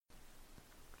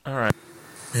All right.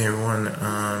 Hey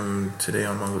everyone, today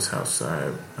on Mongo's House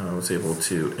I was able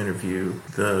to interview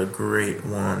the great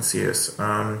Juan Cias.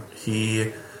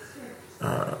 He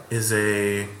is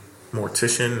a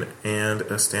mortician and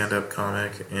a stand-up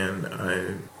comic, and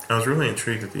I was really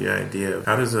intrigued at the idea of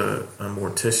how does a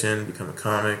mortician become a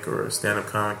comic, or a stand-up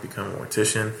comic become a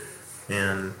mortician,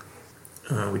 and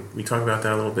we talked about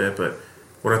that a little bit, but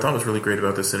what I thought was really great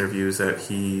about this interview is that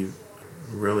he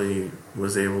really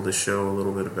was able to show a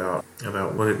little bit about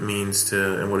what it means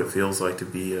to and what it feels like to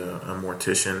be a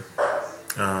mortician.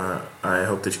 I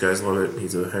hope that you guys love it.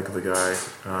 He's a heck of a guy.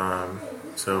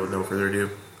 So with no further ado,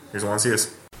 here's Juan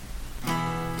Cias.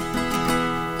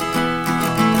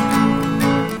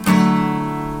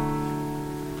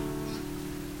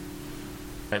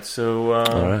 All right,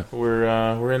 so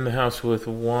we're in the house with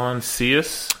Juan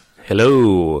Cias.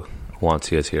 Hello, Juan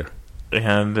Cias here.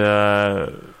 And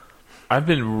I've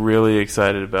been really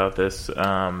excited about this.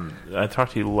 I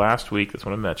talked to you last week. That's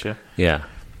when I met you. Yeah.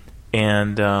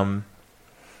 And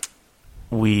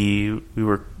we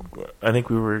were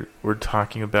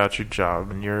talking about your job,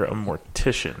 and you're a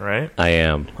mortician, right? I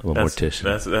am. I'm a mortician.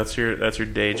 That's your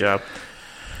day job.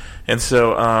 And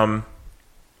so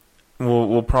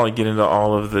we'll probably get into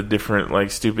all of the different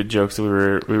like stupid jokes that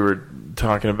we were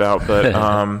talking about,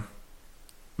 but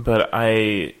but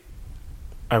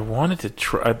I wanted to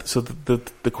try. So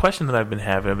the question that I've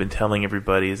been telling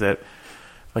everybody is that,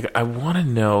 like, I want to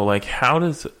know, like, how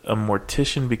does a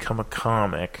mortician become a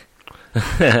comic,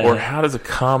 or how does a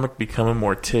comic become a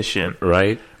mortician,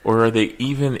 right? Or are they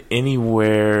even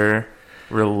anywhere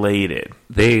related?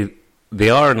 They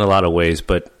are in a lot of ways,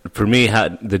 but for me,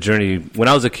 the journey when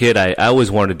I was a kid, I always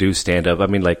wanted to do stand up. I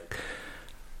mean, like,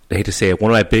 I hate to say it,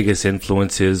 one of my biggest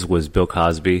influences was Bill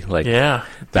Cosby. Like, yeah,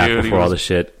 back before all the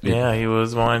shit. Yeah, he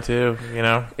was mine too. You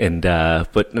know. And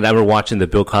but I remember watching the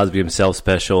Bill Cosby himself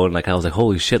special, and like I was like,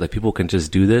 holy shit! Like, people can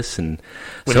just do this, and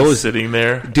when so he's sitting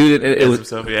there, dude. It was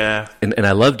himself, yeah. And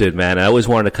I loved it, man. And I always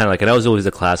wanted to kind of like, and I was always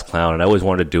the class clown, and I always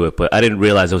wanted to do it, but I didn't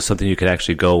realize it was something you could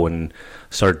actually go and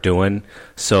start doing.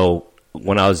 So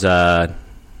when I was about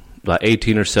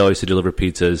 18 or so, I used to deliver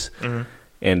pizzas,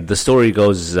 and the story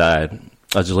goes.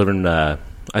 I was delivering, I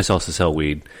also sell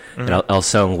weed, and I was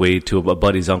selling weed to a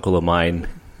buddy's uncle of mine,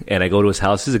 and I go to his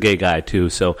house. He's a gay guy, too,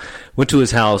 so went to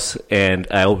his house, and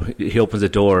he opens the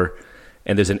door,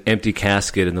 and there's an empty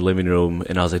casket in the living room,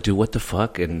 and I was like, dude, what the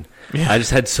fuck? And I just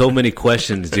had so many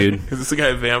questions, dude. Is this guy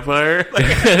a vampire?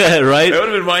 Right? That would have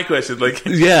been my question. Like,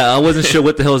 yeah, I wasn't sure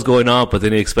what the hell was going on, but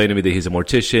then he explained to me that he's a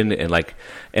mortician,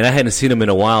 and I hadn't seen him in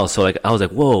a while, so like I was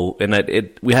like, whoa, and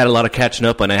we had a lot of catching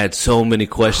up, and I had so many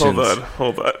questions.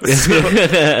 Hold on.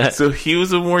 So he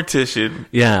was a mortician.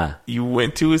 Yeah. You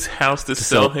went to his house to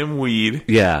sell him weed.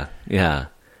 Yeah.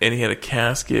 And he had a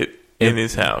casket in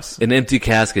his house. An empty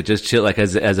casket, just chill, like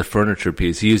as a furniture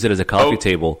piece. He used it as a coffee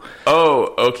table.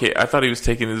 Oh, okay. I thought he was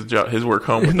taking his work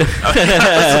home with him.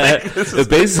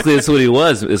 Basically, it's what he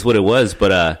was. It's what it was.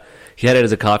 But he had it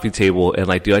as a coffee table, and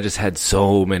like, dude, I just had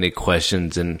so many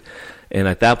questions, and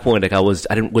at that point, like, I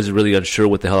wasn't really unsure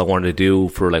what the hell I wanted to do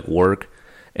for like work,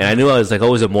 and I knew I was like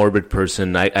always a morbid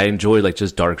person. I enjoyed like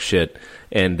just dark shit.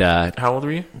 And how old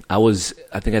were you? I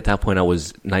think at that point I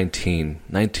was 19,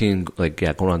 like,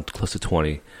 yeah, going on close to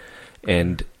 20,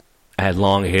 and I had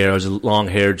long hair. I was a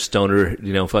long-haired stoner,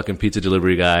 fucking pizza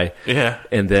delivery guy. Yeah.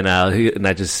 And then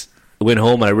I just went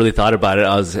home and I really thought about it.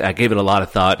 I gave it a lot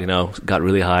of thought, got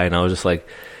really high, and I was just like,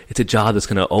 it's a job that's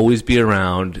gonna always be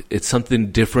around. It's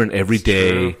something different every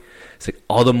day. True. It's like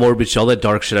all the morbid shit, all that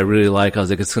dark shit I really like. I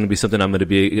was like, it's going to be something I'm going to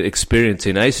be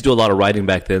experiencing. I used to do a lot of writing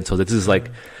back then, so this is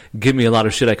like, give me a lot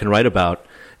of shit I can write about.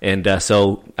 And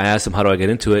so I asked him, how do I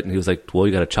get into it? And he was like, well,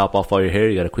 you got to chop off all your hair.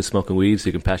 You got to quit smoking weed so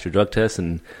you can pass your drug test.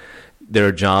 And there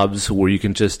are jobs where you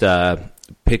can just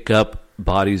pick up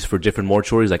bodies for different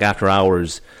mortuaries. Like after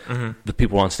hours, the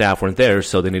people on staff weren't there,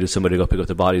 so they needed somebody to go pick up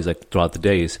the bodies like throughout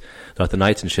the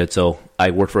nights and shit. So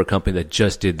I worked for a company that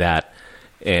just did that.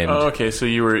 And okay, so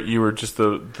you were just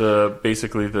the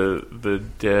basically the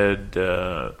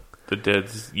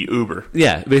dead's Uber.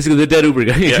 Yeah, basically the dead Uber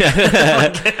guy.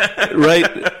 Yeah.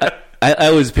 Right. I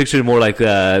always pictured more like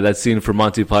that scene from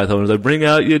Monty Python. It was like, bring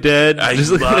out your dead. I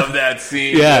love that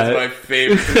scene. Yeah. That's my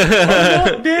favorite.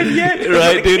 I'm not dead yet.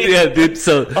 Right, dude? Yeah, dude.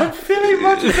 So I'm feeling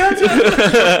much better.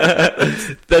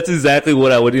 That's exactly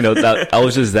what I would, I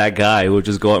was just that guy who would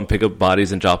just go out and pick up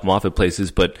bodies and drop them off at places.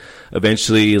 But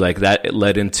eventually, like, that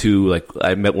led into, like,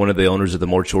 I met one of the owners of the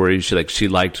mortuary. She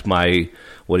liked my,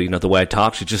 the way I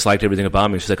talk. She just liked everything about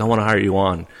me. She's like, I want to hire you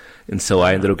on. And so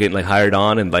I ended up getting, like, hired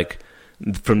on, and, like,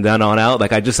 from then on out,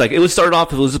 like I just like it was started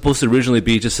off. It was supposed to originally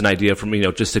be just an idea for me,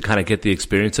 just to kind of get the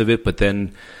experience of it. But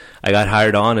then I got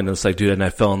hired on, and it's like, dude, and I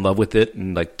fell in love with it.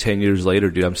 And like 10 years later,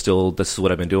 dude, this is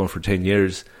what I've been doing for 10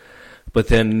 years. But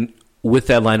then with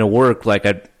that line of work, like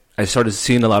I started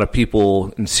seeing a lot of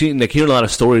people and hearing a lot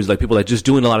of stories, like people like just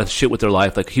doing a lot of shit with their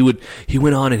life. Like he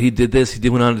went on and he did this,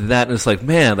 went on to that, and it's like,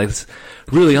 man, like it's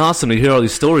really awesome to hear all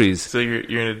these stories. So you're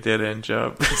in a dead end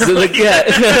job. So like, yeah,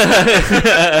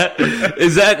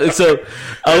 exactly. So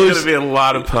There's gonna be a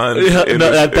lot of puns.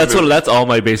 Yeah, that's all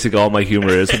my humor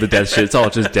is with the death shit. It's all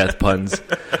just death puns.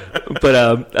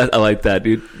 But I like that,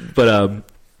 dude. But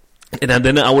and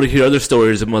then I want to hear other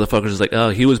stories of motherfuckers like, oh,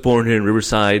 he was born here in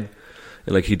Riverside.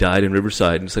 And like he died in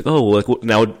Riverside, and it's like, oh, well, like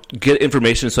now get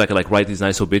information so I can like write these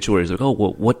nice obituaries. Like, oh,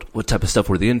 well, what type of stuff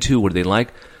were they into? What did they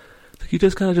like? Like, you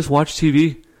just kind of just watch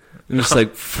TV, and it's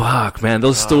like, fuck, man,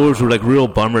 those stories were like real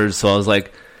bummers. So I was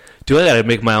like, dude, I gotta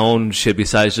make my own shit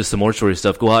besides just the mortuary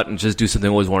stuff. Go out and just do something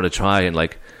I always wanted to try. And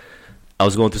like, I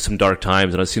was going through some dark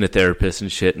times, and I was seeing a therapist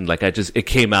and shit, and like it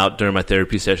came out during my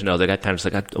therapy session. I was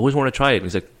like, I always want to try it. And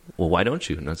he's like, well, why don't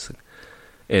you? And I was like,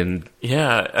 and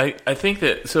yeah, I think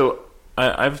that so.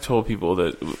 I've told people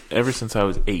that ever since I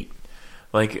was 8,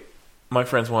 like my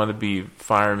friends wanted to be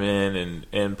firemen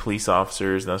and police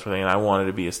officers and that sort of thing, and I wanted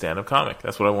to be a stand-up comic.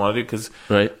 That's what I wanted to do because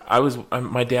my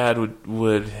dad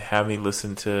would have me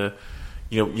listen to,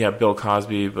 Bill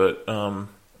Cosby, but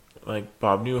like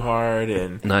Bob Newhart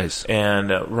and nice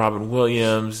and Robin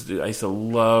Williams. I used to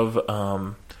love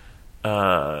like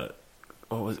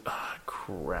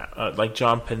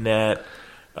John Panette.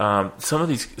 Some of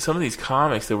these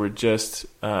comics that were just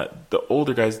the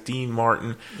older guys, Dean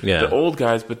Martin, the old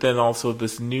guys, but then also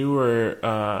these newer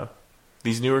guys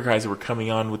that were coming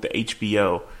on with the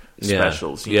HBO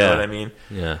specials. You know what I mean?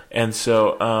 Yeah. And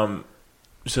so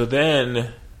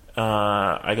then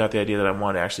I got the idea that I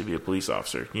wanted to actually be a police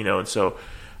officer. And so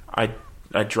I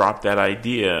dropped that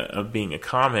idea of being a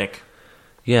comic.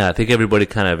 Yeah, I think everybody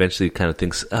kind of eventually kind of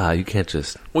thinks, you can't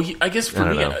just... Well, I guess for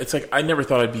me, it's like I never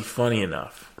thought I'd be funny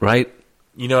enough. Right?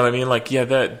 You know what I mean? Like,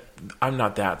 I'm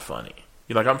not that funny.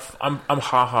 Like, I'm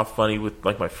ha-ha funny with,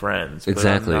 like, my friends. But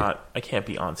exactly. I can't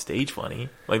be on stage funny.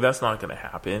 Like, that's not going to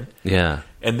happen. Yeah.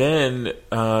 And then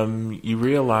you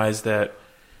realize that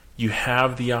you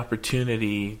have the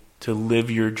opportunity to live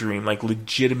your dream, like,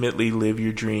 legitimately live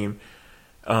your dream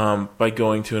by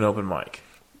going to an open mic.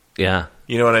 Yeah.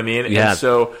 You know what I mean? Yeah. And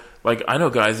so, like, I know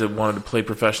guys that wanted to play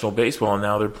professional baseball and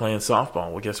now they're playing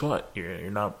softball. Well, guess what? You're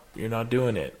not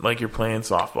doing it. Like, you're playing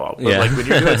softball. But like when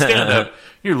you're doing stand-up,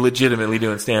 you're legitimately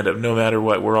doing stand-up no matter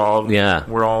what. We're all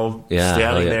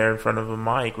standing there in front of a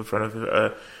mic, in front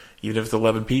of even if it's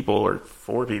 11 people or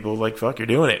 4 people, like, fuck, you're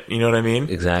doing it. You know what I mean?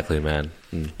 Exactly, man.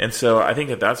 And so I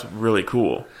think that's really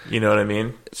cool. You know what I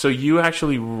mean? So you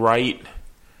actually write...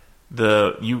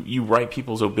 you write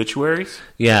people's obituaries?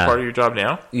 Yeah. As part of your job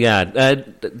now? Yeah.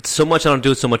 So much I don't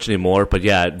do it so much anymore, but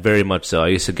yeah, very much so. I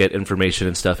used to get information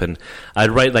and stuff, and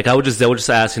I'd write, like, I would just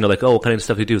ask, like, oh, what kind of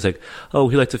stuff do you do? It's like, oh,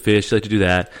 he likes to fish, he likes to do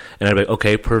that. And I'd be like,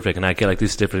 okay, perfect. And I'd get like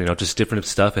these different, just different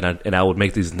stuff, and I would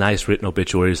make these nice written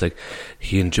obituaries, like,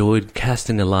 he enjoyed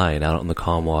casting a line out on the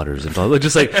calm waters, and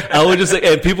just like, I would just like,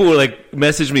 and people would like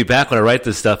message me back when I write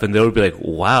this stuff, and they would be like,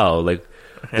 wow, like,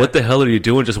 what the hell are you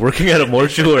doing just working at a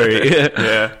mortuary?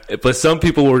 Yeah. But some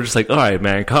people were just like, all right,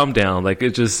 man, calm down. Like,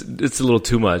 it's a little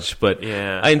too much. But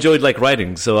I enjoyed like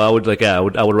writing. So I would I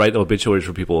would write obituaries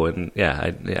for people. And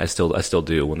I still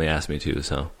do when they ask me to.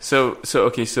 So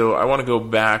I want to go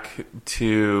back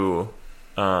to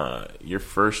your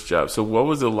first job. So what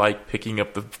was it like picking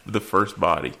up the first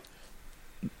body?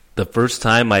 The first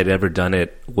time I'd ever done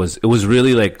it was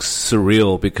really like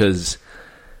surreal because,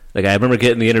 like, I remember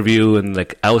getting the interview, and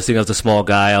like I was thinking I was a small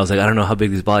guy. I was like, I don't know how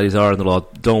big these bodies are, and they're all,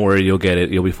 don't worry, you'll get it,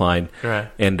 you'll be fine. Right.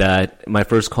 And my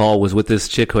first call was with this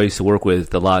chick who I used to work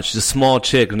with a lot. She's a small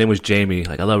chick. Her name was Jamie.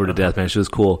 Like, I love her to death, man. She was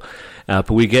cool.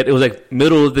 But it was like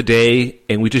middle of the day,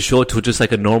 and we just showed up to just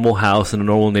like a normal house in a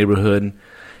normal neighborhood.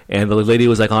 And the lady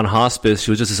was like on hospice.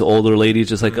 She was just this older lady,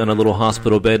 just like on a little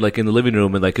hospital bed, like in the living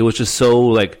room, and like it was just so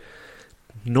like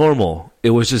normal.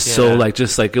 It was just so like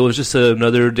it was just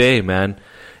another day, man.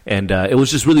 And it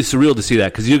was just really surreal to see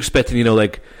that, because you're expecting,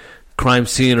 like crime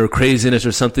scene or craziness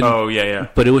or something. Oh yeah.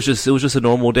 But it was just a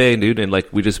normal day, dude. And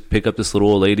like we just pick up this little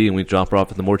old lady and we drop her off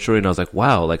at the mortuary, and I was like,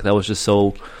 wow, like that was just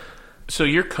so. So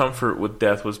your comfort with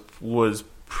death was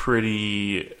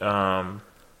pretty.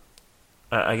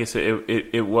 I guess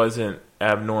it wasn't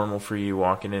abnormal for you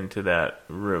walking into that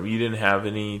room. You didn't have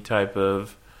any type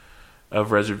of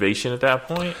reservation at that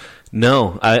point.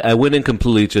 No, I went in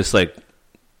completely just like.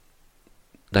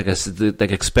 like I said,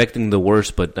 like expecting the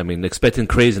worst, but I mean, expecting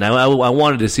crazy. And I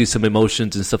wanted to see some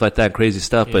emotions and stuff like that, crazy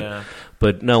stuff.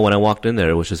 But no, when I walked in there,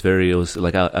 it was just it was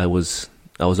like I was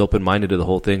open minded to the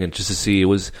whole thing, and just to see it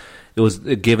was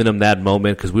giving them that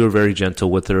moment, because we were very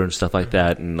gentle with her and stuff like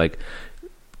that, and like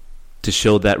to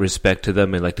show that respect to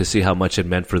them, and like to see how much it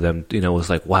meant for them. You know, it was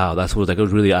like, wow, it was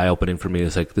really eye opening for me.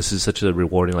 It's like, this is such a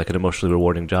rewarding, like an emotionally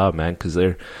rewarding job, man, because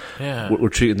we're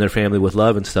treating their family with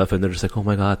love and stuff, and they're just like, oh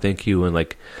my God, thank you, and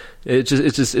like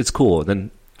it's cool. And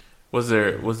then was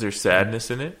there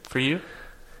sadness in it for you?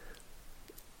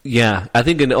 Yeah, I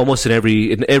think in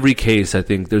every case, I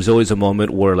think there's always a moment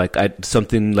where like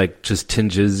something like just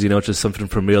tinges, you know, just something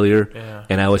familiar,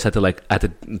 and I always had to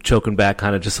choke them back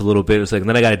kind of just a little bit. It's like, and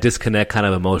then I got to disconnect kind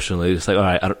of emotionally. It's like, all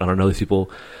right, I don't know these people,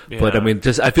 but I mean,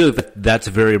 I feel like that's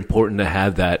very important to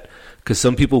have that, because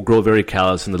some people grow very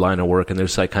callous in the line of work, and they're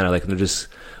just like kind of like, they're just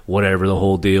whatever the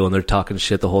whole deal, and they're talking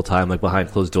shit the whole time, like behind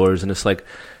closed doors, and it's like,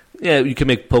 yeah, you can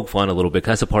poke fun a little bit.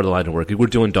 That's a part of the line of work. We're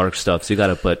doing dark stuff, so you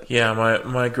got to. But yeah,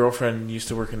 my girlfriend used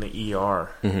to work in the ER,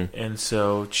 and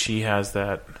so she has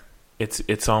that.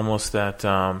 It's almost that.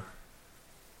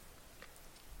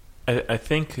 I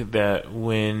think that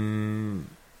when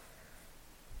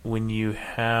you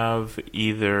have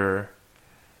either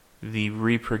the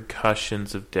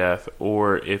repercussions of death,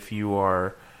 or if you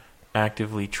are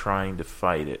actively trying to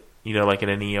fight it, you know, like in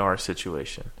an ER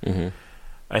situation. Mm-hmm.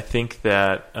 I think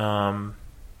that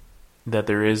that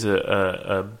there is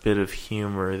a bit of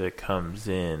humor that comes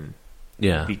in,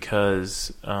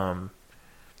 because to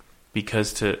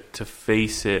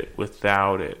face it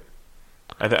without it,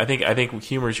 I think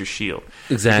humor is your shield.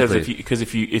 Exactly. Because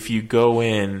if you go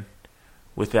in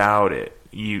without it,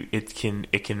 it can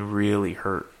really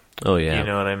hurt. Oh yeah. You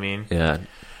know what I mean? Yeah.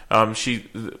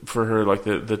 For her, like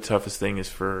the toughest thing is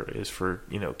for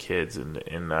you know, kids, and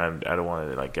I don't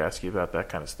want to like ask you about that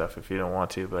kind of stuff if you don't want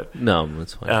to, but no,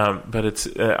 that's fine. But it's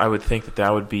I would think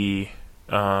that would be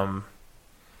I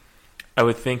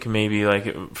would think maybe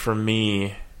like for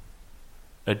me,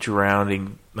 a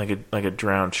drowning like a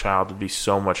drowned child would be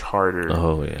so much harder.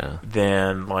 Oh yeah.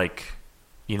 Than like,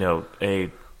 you know,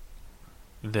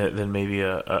 than maybe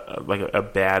a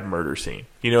bad murder scene.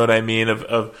 You know what I mean?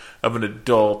 Of an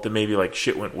adult that maybe like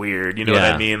shit went weird. You know what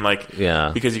I mean? Like,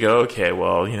 because you go, okay,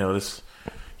 well, you know, this,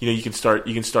 you know, you can start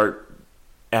start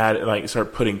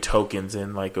putting tokens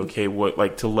in, like, okay, what,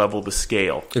 like, to level the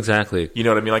scale. Exactly. You know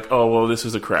what I mean? Like, oh, well, this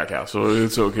was a crack house, so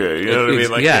it's okay. You know what I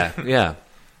mean? Like, yeah.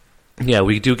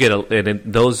 We do get and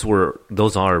those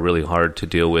are really hard to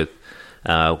deal with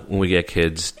when we get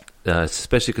kids.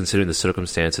 Especially considering the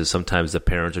circumstances, sometimes the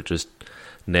parents are just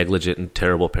negligent and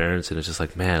terrible parents, and it's just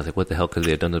like, man, like, what the hell could they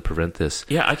have done to prevent this?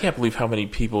 Yeah, I can't believe how many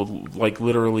people like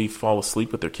literally fall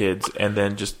asleep with their kids and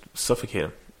then just suffocate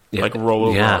them, like roll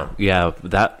over on them. Yeah,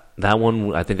 that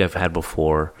one I think I've had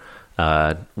before.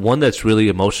 One that's really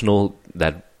emotional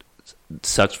that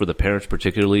sucks for the parents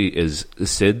particularly is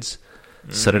SIDS,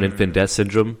 sudden infant death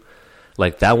syndrome.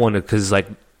 Like that one, because like.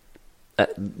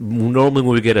 Normally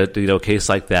when we get a case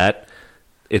like that,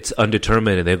 it's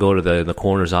undetermined, and they go to the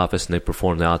coroner's office and they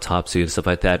perform the autopsy and stuff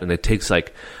like that, and it takes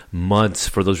like months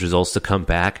for those results to come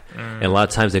back, and a lot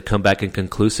of times they come back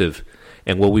inconclusive.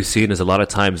 And what we've seen is a lot of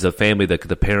times the family, the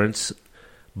parents,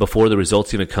 before the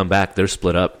results even come back, they're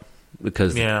split up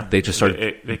because they just start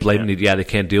blaming. They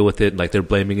can't deal with it. Like they're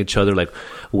blaming each other. Like,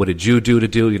 what did you do to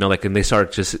do? You know, like, and they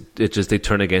start they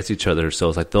turn against each other. So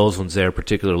it's like those ones there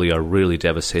particularly are really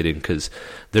devastating because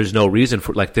there's no reason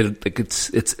for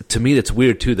it's to me that's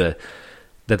weird too.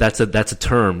 That's a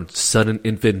term, sudden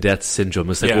infant death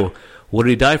syndrome. It's like, well, what did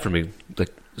he die from?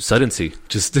 Like suddency.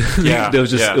 Just it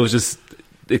was just.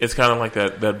 It's kind of like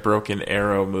that Broken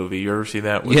Arrow movie. You ever see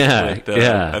that?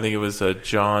 I think it was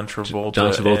John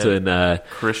Travolta and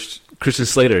Christian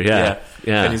Slater. Yeah.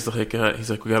 And he's like,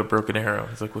 we got a broken arrow.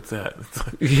 He's like, what's that?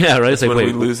 Right. It's like, when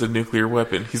we lose a nuclear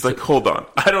weapon. He's like, hold on.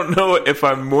 I don't know if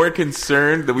I'm more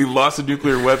concerned that we lost a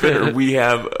nuclear weapon or we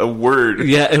have a word.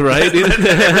 Yeah, right. Everyone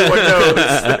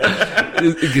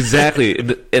knows.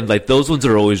 Exactly, and like those ones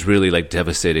are always really like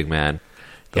devastating, man.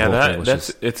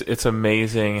 It's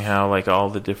amazing how like all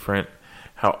the different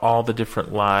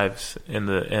lives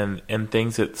and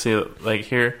things that see, like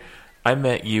here, I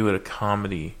met you at a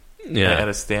comedy, at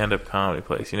a stand-up comedy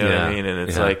place. You know what I mean? And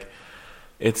it's like,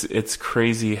 it's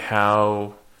crazy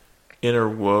how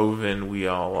interwoven we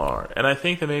all are. And I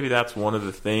think that maybe that's one of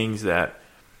the things that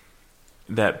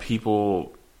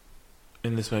people,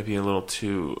 and this might be a little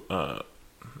too,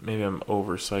 maybe I'm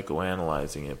over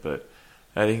psychoanalyzing it, but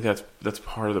I think that's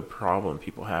part of the problem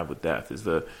people have with death is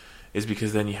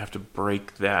because then you have to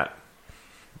break that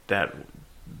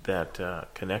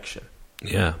connection.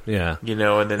 Yeah, yeah.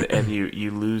 And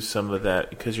you lose some of that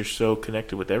because you're so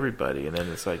connected with everybody, and then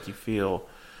it's like you feel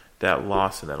that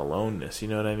loss and that aloneness. You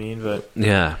know what I mean? But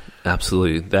yeah,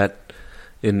 absolutely.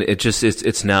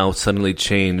 It's now suddenly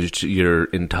changed your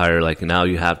entire, like, now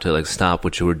you have to, like, stop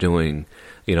what you were doing,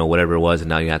 whatever it was, and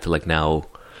now you have to, like, now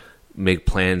make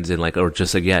plans and, like, or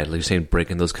just, like, yeah, like you're saying,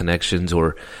 breaking those connections,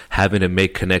 or having to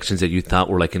make connections that you thought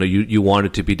were, like, you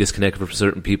wanted to be disconnected from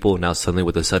certain people, and now suddenly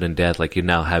with a sudden death, like, you're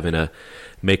now having to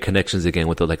make connections again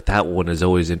with like, that one is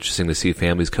always interesting to see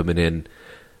families coming in,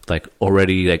 like,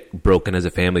 already, like, broken as a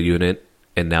family unit,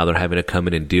 and now they're having to come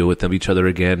in and deal with each other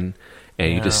again.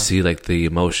 And you just see, like, the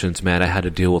emotions. Man, I had to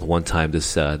deal with one time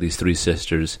these 3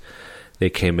 sisters.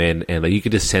 They came in, and, like, you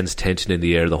could just sense tension in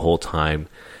the air the whole time.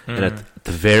 And at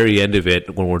the very end of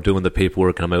it, when we're doing the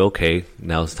paperwork, and I'm like, okay,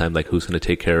 now it's time, like, who's going to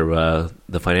take care of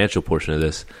the financial portion of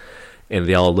this? And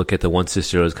they all look at the one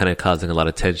sister who was kind of causing a lot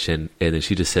of tension, and then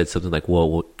she just said something like,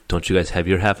 well, don't you guys have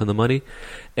your half of the money?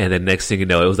 And then next thing you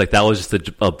know, it was like, that was just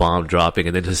a bomb dropping,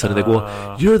 and then just suddenly like,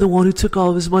 well, you're the one who took all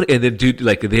of his money. And then, dude,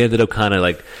 like, they ended up kind of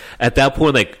like, at that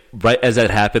point, like, right as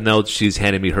that happened, though, she's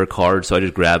handing me her card, so I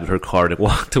just grabbed her card and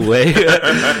walked away.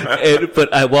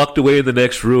 But I walked away in the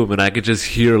next room, and I could just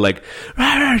hear, like,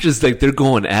 just like, they're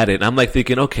going at it. And I'm like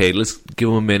thinking, okay, let's give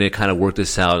them a minute, kind of work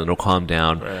this out, and it'll calm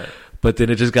down. Right. But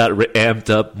then it just got amped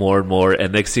up more and more,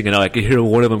 and next thing you know, I could hear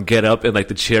one of them get up and, like,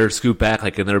 the chair scoot back,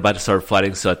 like, and they're about to start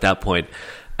fighting. So at that point,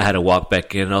 I had to walk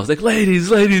back in, and I was like, ladies,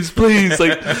 please,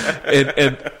 like,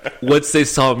 and once they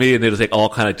saw me, and they was like all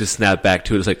kind of just snapped back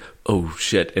to it. It's like, oh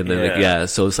shit, and then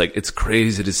so it's like, it's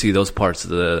crazy to see those parts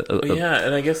of the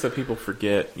and I guess that people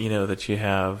forget, that you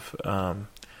have,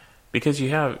 because you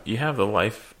have the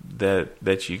life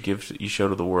that you show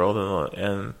to the world,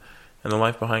 and the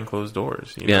life behind closed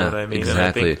doors. You know what I mean?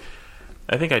 Exactly. And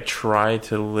I think I try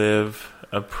to live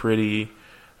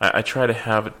I try to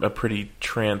have a pretty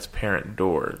transparent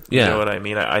door. You know what I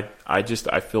mean?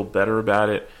 I feel better about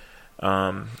it.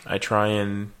 I try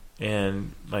and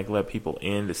like let people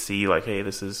in to see, like, hey,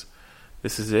 this is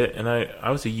it. And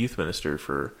I was a youth minister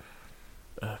for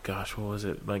what was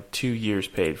it? Like 2 years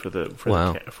paid for the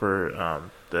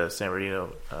San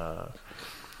Bernardino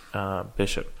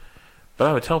bishop. But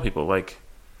I would tell people, like,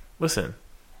 listen,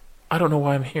 I don't know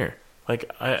why I'm here.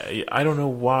 Like, I don't know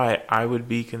why I would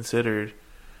be considered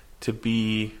to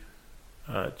be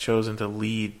chosen to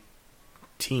lead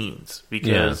teens,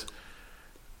 because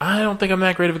I don't think I'm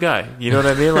that great of a guy. You know what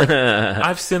I mean? Like,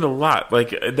 I've sinned a lot.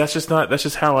 Like, that's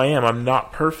just how I am. I'm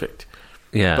not perfect.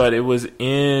 Yeah. But it was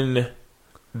in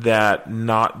that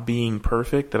not being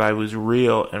perfect that I was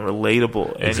real and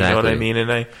relatable. And you know what I mean?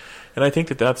 And I think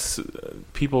that's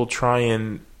people try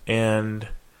and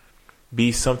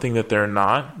be something that they're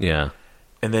not. Yeah.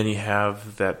 And then you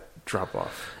have that drop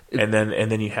off. And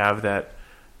then you have that,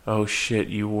 oh shit,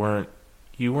 you weren't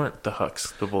the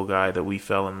Huxtable guy that we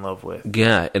fell in love with.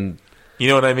 Yeah, and you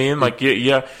know what I mean? Like,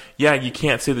 yeah, you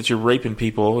can't say that you're raping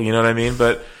people, you know what I mean?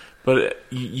 But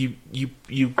you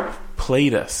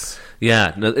played us.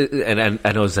 Yeah, no, and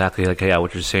I know exactly, like,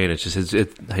 what you're saying. It's just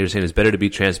how you're saying it's better to be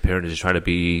transparent and just try to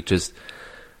be just,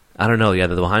 I don't know. Yeah,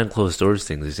 the behind closed doors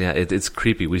things. It's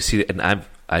creepy. We see it, and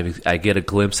I get a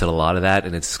glimpse at a lot of that,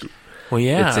 and it's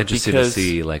it's interesting to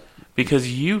see, like, because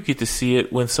you get to see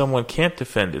it when someone can't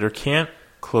defend it or can't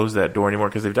close that door anymore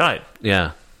because they've died.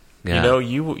 Yeah. You know,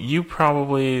 you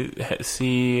probably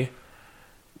see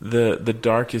the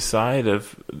darkest side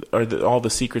of, or all the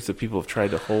secrets that people have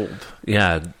tried to hold.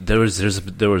 Yeah, there was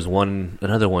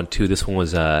another one too. This one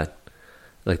was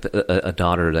like a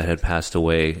daughter that had passed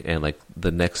away, and like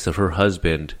the next of her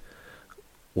husband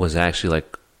was actually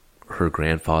like her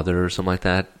grandfather or something like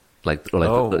that.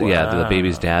 The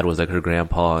baby's dad was like her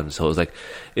grandpa, and so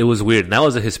it was weird. And that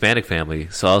was a Hispanic family,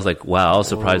 so I was like, wow, I was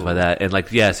surprised by that. And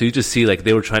so you just see, like,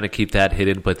 they were trying to keep that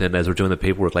hidden, but then as we're doing the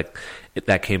paperwork, like,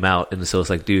 that came out, and so it's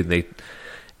like, dude, and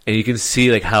you can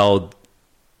see how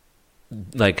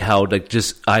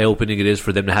just eye opening it is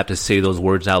for them to have to say those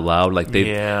words out loud. Like,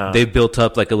 they built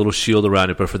up like a little shield around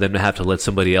it, but for them to have to let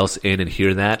somebody else in and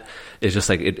hear that, it's just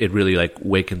like it really like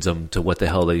wakens them to what the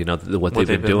hell what they've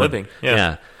been doing. Living.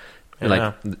 Yeah. And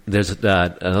like, there's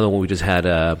another one we just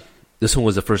had. This one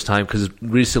was the first time, because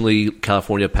recently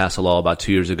California passed a law about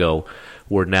 2 years ago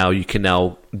where now you can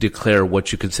now declare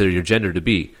what you consider your gender to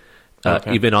be,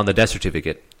 even on the death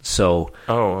certificate. So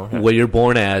what you're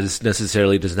born as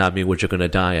necessarily does not mean what you're going to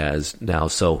die as now.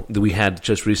 So we had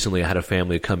just recently, I had a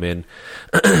family come in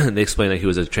and they explained that he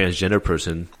was a transgender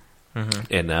person,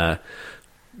 and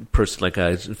person, like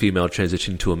a female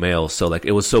transitioning to a male. So like,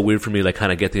 it was so weird for me, like,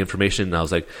 kind of get the information, and I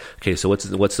was like, okay, so what's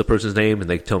the person's name? And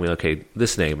they tell me, okay,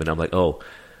 this name, and I'm like, oh,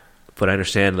 but I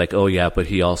understand, like, oh yeah, but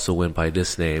he also went by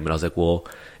this name. And I was like, well,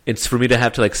 it's for me to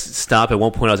have to like stop at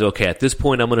one point. I was like, okay, at this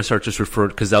point I'm going to start just referring,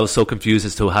 because I was so confused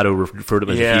as to how to refer to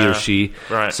him as he or she.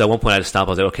 Right. So at one point I had to stop.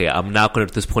 I was like, okay, I'm not going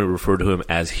to at this point refer to him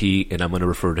as he, and I'm going to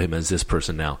refer to him as this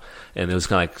person now. And it was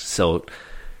kind of like, so,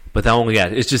 but that one, yeah,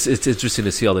 it's interesting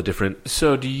to see all the different.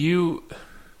 So do you,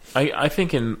 I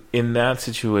think in that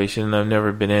situation, I've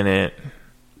never been in it.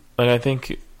 Like,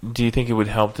 do you think it would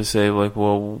help to say, like,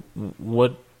 well,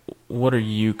 what are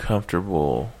you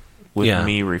comfortable with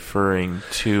me referring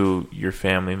to your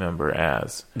family member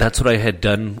as? That's what I had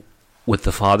done with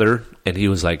the father, and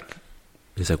he's like,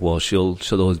 well, she'll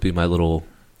always be my little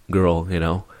girl, you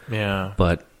know. Yeah.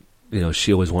 But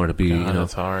she always wanted to be,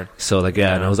 that's hard. So like,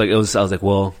 and I was like,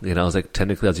 well, I was like,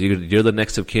 technically, you're the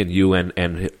next of kin. You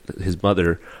and his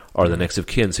mother are the next of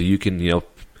kin, so you can,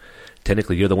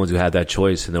 technically, you're the ones who had that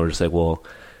choice. And they were just like, well,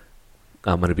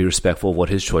 I'm going to be respectful of what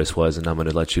his choice was, and I'm going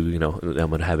to let you, I'm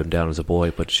going to have him down as a boy,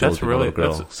 but she'll be a little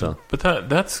girl. So, but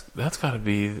that's got to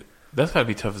be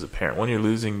tough as a parent when you're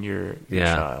losing your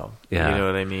child. Yeah, you know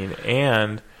what I mean.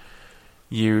 And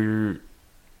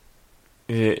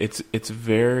it's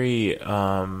very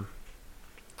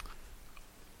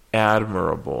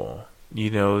admirable,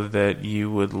 that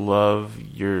you would love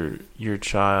your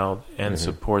child and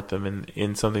support them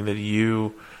in something that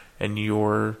you and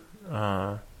your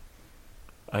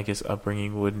I guess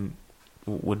upbringing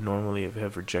would normally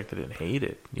have rejected and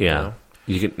hated. You know?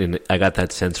 You can. And I got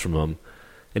that sense from him,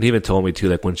 and he even told me too.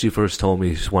 Like when she first told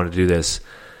me she wanted to do this,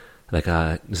 like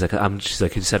he said, I'm just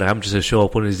gonna show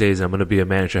up one of these days and I'm gonna be a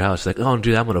man at your house. She's like, oh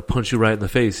dude, I'm gonna punch you right in the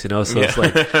face. So it's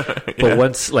like, but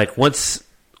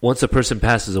once a person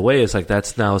passes away, it's like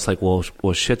it's like, well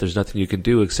shit, there's nothing you can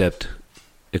do except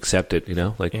accept it.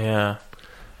 Like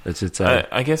it's.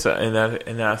 I guess in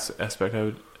that aspect,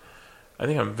 I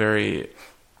think I'm very.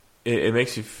 It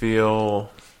makes you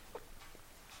feel.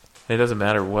 It doesn't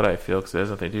matter what I feel because it has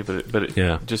nothing to do. But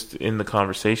just in the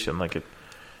conversation, like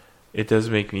it does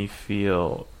make me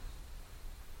feel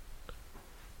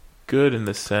good in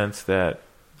the sense that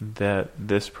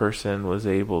this person was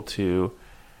able to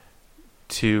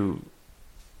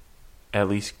at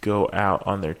least go out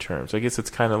on their terms. I guess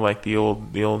it's kind of like the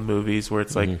old movies where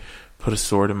it's like. Put a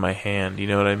sword in my hand, you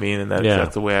know what I mean? And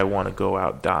that's the way I want to go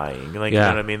out dying. Like, you know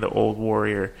what I mean? The old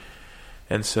warrior.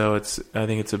 And so I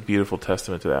think it's a beautiful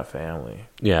testament to that family.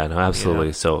 Yeah, no,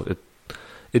 absolutely. So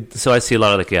so I see a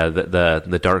lot of like,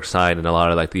 the dark side and a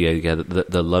lot of like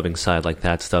the loving side, like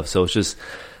that stuff. So it's just,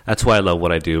 that's why I love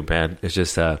what I do, man. It's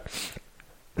just, it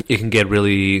can get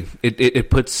really,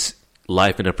 it puts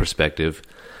life in a perspective.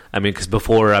 I mean, because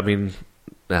before, I don't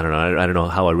know. I don't know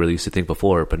how I really used to think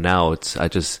before, but now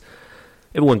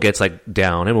everyone gets like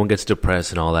down, everyone gets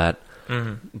depressed and all that.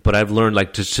 Mm-hmm. But I've learned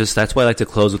like just that's why I like to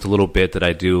close with a little bit that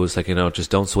I do is like, just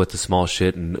don't sweat the small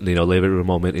shit and, live every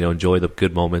moment, enjoy the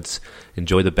good moments,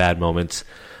 enjoy the bad moments.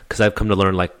 Cause I've come to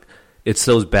learn like it's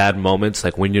those bad moments,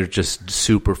 like when you're just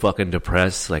super fucking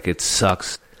depressed, like it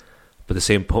sucks. But the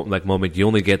same moment, you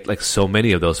only get like so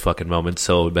many of those fucking moments.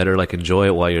 So better like enjoy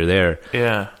it while you're there.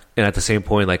 Yeah. And at the same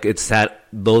point, like it's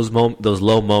those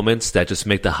low moments that just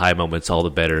make the high moments all the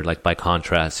better. Like by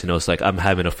contrast, it's like I'm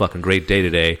having a fucking great day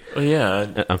today. Oh,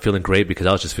 yeah, I'm feeling great because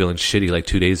I was just feeling shitty like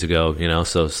 2 days ago.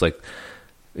 So it's like,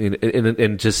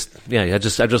 and just I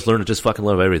just learned to just fucking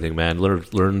love everything, man.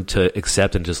 Learn to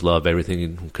accept and just love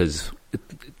everything because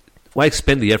why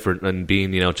expend the effort on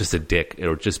being just a dick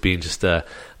or just being just a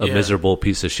miserable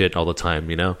piece of shit all the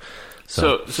time,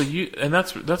 So you and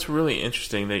that's really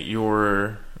interesting that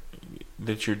your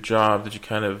job that you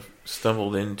kind of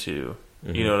stumbled into,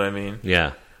 you know what I mean?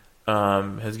 Yeah.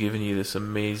 Has given you this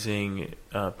amazing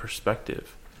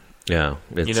perspective. Yeah.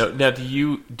 Now do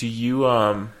you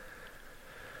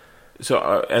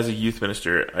so as a youth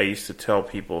minister, I used to tell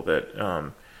people that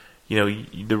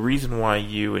the reason why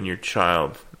you and your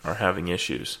child are having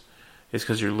issues is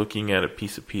because you're looking at a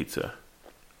piece of pizza.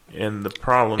 And the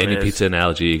problem is... Any pizza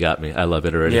analogy, you got me. I love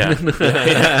it already. Yeah.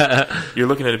 You're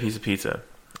looking at a piece of pizza.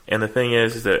 And the thing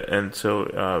is that... And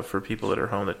so for people that are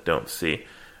home that don't see,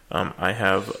 I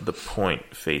have the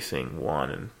point facing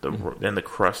Juan and the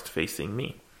crust facing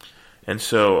me. And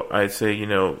so I say,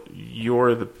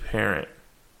 you're the parent.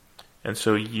 And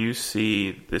so you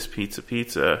see this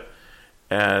pizza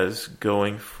as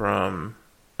going from...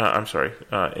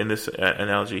 in this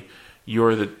analogy,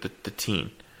 you're the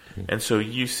teen. And so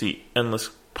you see endless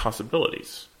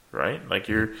possibilities, right? Like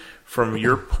from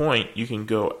your point, you can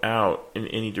go out in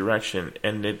any direction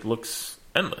and it looks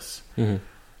endless. Mm-hmm.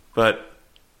 But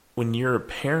when you're a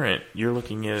parent, you're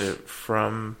looking at it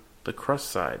from the crust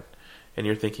side and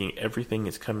you're thinking everything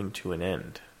is coming to an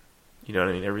end. You know what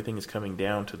I mean? Everything is coming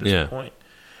down to this point.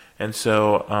 And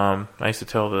so I used to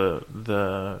tell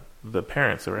the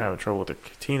parents that were having trouble with their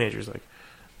teenagers, like,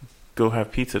 go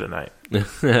have pizza tonight.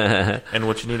 And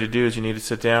what you need to do is you need to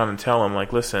sit down and tell them,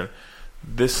 like, listen,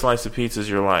 this slice of pizza is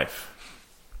your life.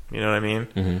 You know what I mean?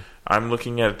 Mm-hmm. I'm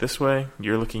looking at it this way,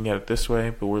 you're looking at it this way,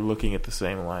 but we're looking at the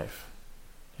same life.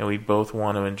 And we both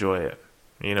want to enjoy it.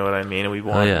 You know what I mean? And we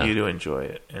want you to enjoy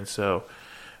it. And so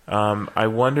I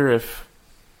wonder if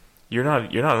you're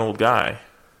not an old guy,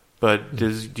 but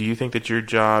do you think that your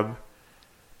job,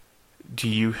 do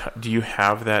you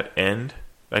have that end?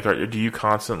 Like, do you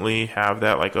constantly have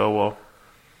that, like, oh, well,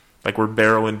 like, we're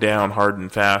barreling down hard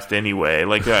and fast anyway?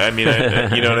 Like, I mean,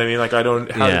 you know what I mean? Like, I don't,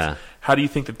 how do you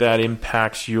think that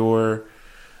impacts your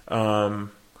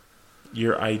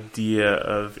idea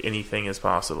of anything is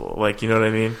possible? Like, you know what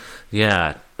I mean?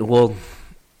 Yeah. Well,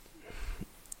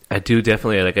 I do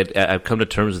definitely, like, I've come to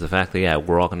terms with the fact that,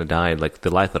 we're all going to die. Like,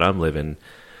 the life that I'm living,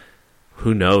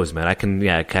 who knows, man? I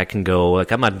can go,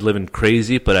 like, I'm not living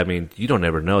crazy, but I mean, you don't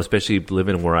ever know, especially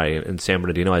living where in San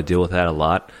Bernardino. I deal with that a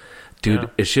lot.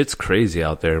 Dude, shit's crazy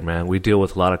out there, man. We deal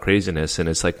with a lot of craziness, and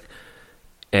it's like,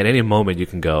 at any moment you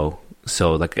can go.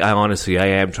 So, like, I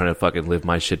am trying to fucking live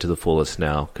my shit to the fullest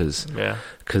now, because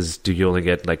do you only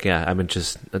get, like,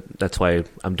 that's why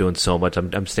I'm doing so much.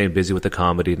 I'm staying busy with the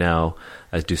comedy now.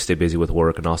 I do stay busy with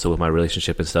work and also with my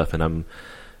relationship and stuff, and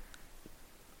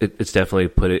it's definitely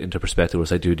put it into perspective where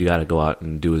it's like, dude, you got to go out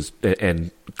and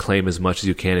and claim as much as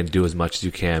you can and do as much as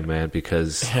you can, man,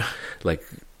 because like,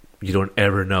 you don't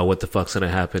ever know what the fuck's going to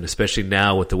happen, especially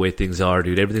now with the way things are,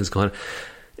 dude. Everything's kind of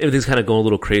going a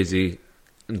little crazy.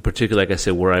 In particular, like I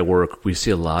said, where I work, we see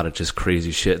a lot of just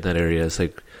crazy shit in that area. It's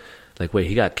like, wait,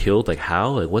 he got killed? Like,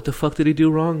 how? Like, what the fuck did he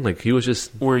do wrong? Like, he was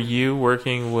just... Were you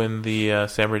working when the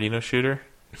San Bernardino shooter?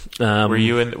 Were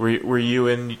you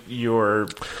in your...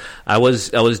 I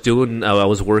was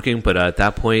working, but at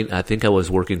that point, I think I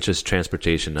was working just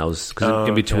transportation. I was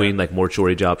in between like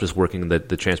mortuary jobs, just working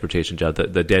the transportation job,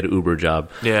 the dead Uber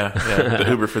job. Yeah, the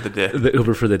Uber for the dead. The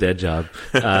Uber for the dead job.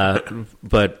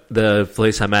 But the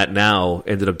place I'm at now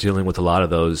ended up dealing with a lot of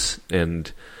those,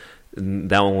 and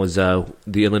that one was the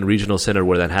Inland Regional Center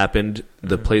where that happened.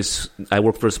 The place, I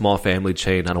work for a small family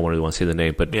chain. I don't really want to say the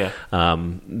name, but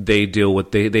they deal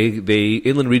with they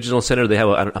Inland Regional Center. They have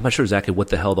I'm not sure exactly what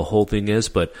the hell the whole thing is,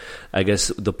 but I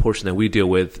guess the portion that we deal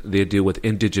with, they deal with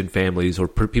indigent families or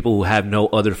people who have no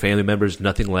other family members,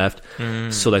 nothing left.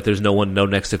 So like there's no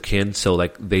next of kin. So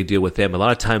like they deal with them. A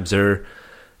lot of times they're,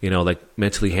 you know, like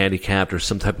mentally handicapped or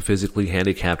some type of physically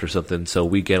handicapped or something. So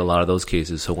we get a lot of those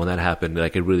cases. So when that happened,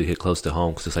 like it really hit close to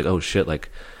home because it's like, oh shit, like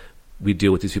we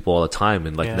deal with these people all the time,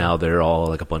 and like now they're all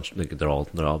like a bunch, like they're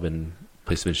all been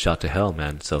shot to hell,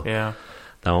 man. So that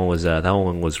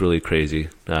one was really crazy.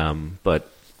 But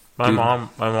my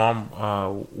mom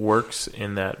works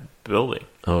in that building.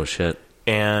 Oh shit!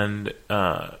 And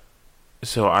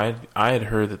so I had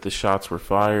heard that the shots were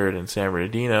fired in San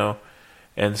Bernardino,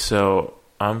 and so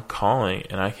I'm calling,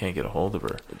 and I can't get a hold of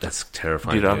her. That's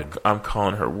terrifying, dude. I'm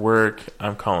calling her work.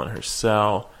 I'm calling her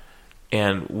cell,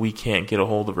 and we can't get a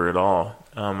hold of her at all.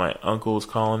 My uncle was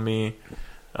calling me.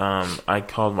 I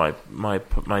called my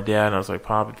dad, and I was like,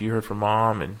 Pop, have you heard from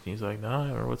Mom? And he's like,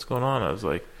 no, or what's going on? I was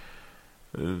like,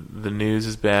 the news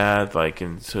is bad. Like,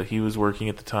 and so he was working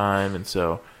at the time, and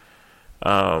so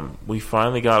we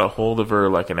finally got a hold of her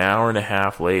like an hour and a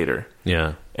half later.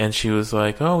 Yeah, and she was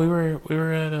like, oh, we were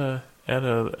at a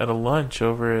lunch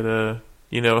over at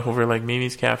over like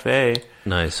Mimi's Cafe.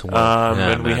 Nice.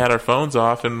 And we had our phones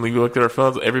off, and we looked at our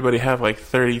phones. Everybody had like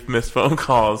 30 missed phone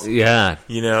calls. Yeah.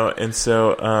 And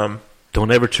so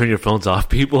don't ever turn your phones off,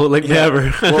 people. Like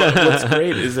never. Well, what's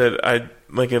great is that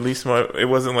at least it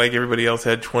wasn't like everybody else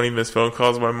had 20 missed phone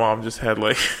calls. My mom just had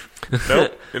like,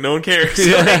 nope, no one cares. Right?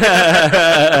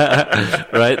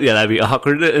 Yeah, that'd be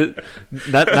awkward.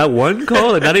 Not one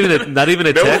call, not even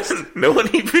a text. No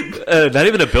one even. Not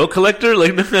even a bill collector.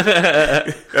 Like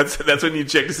that's when you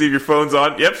check to see if your phone's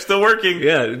on. Yep, still working.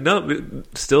 Yeah, no,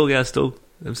 still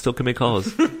can make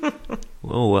calls.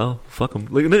 Oh well, fuck them.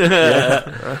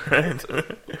 Yeah, right.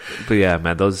 But yeah,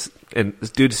 man, those and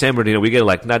dude, San Bernardino, we get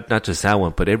like not just that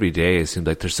one, but every day it seems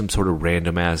like there's some sort of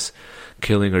random ass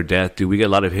killing or death, dude. We get a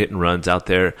lot of hit and runs out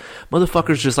there.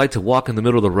 Motherfuckers just like to walk in the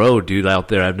middle of the road, dude. Out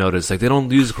there, I've noticed, like they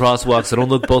don't use crosswalks, they don't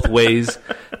look both ways.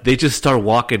 They just start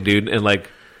walking, dude, and like.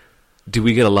 Do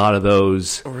we get a lot of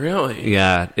those? Really?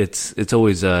 Yeah, it's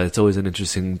always an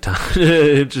interesting time.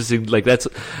 Interesting, like that's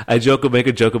I make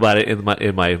a joke about it in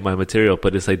my material,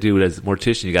 but it's like, dude, as a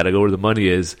mortician, you got to go where the money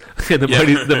is, and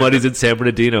money's in San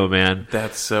Bernardino, man.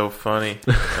 That's so funny.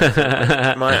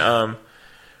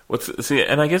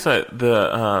 And I guess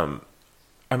I'm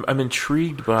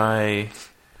intrigued by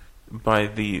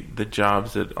the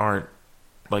jobs that aren't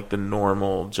like the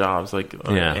normal jobs, like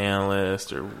an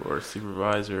analyst or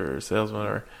supervisor or salesman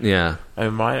or I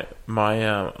mean,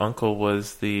 my uncle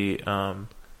was he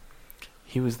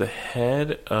was the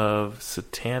head of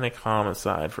satanic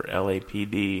homicide for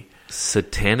LAPD.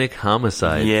 Satanic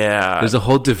homicide. Yeah, there's a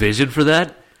whole division for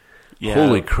that. Yeah,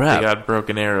 holy crap! They got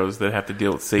broken arrows that have to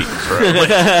deal with Satan.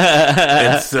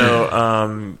 And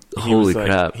so, holy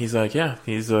crap! He's like,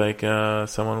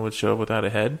 someone would show up without a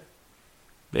head,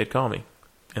 they'd call me,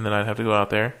 and then I'd have to go out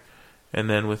there, and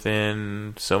then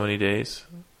within so many days,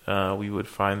 we would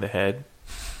find the head.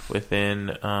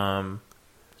 Within, I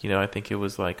think it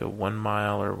was like a 1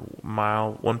 mile or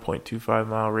 1.25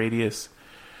 mile radius,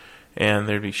 and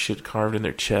there'd be shit carved in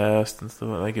their chest and stuff.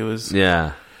 Like it was,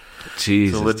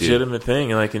 Jesus, it's a legitimate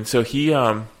thing. Like, and so he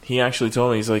actually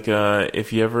told me, he's like,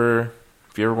 if you ever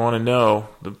want to know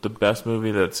the best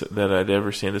movie that I'd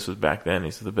ever seen, this was back then.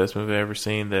 He said the best movie I ever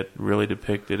seen that really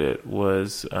depicted it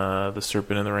was The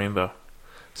Serpent and the Rainbow.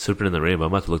 Serpent and the Rainbow.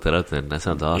 I'm about to look that up then. That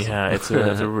sounds awesome. Yeah, it's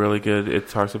a really good. It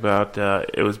talks about.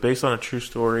 It was based on a true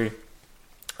story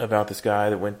about this guy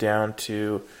that went down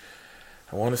to,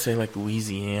 I want to say like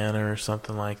Louisiana or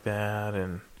something like that,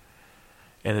 and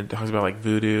it talks about like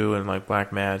voodoo and like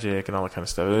black magic and all that kind of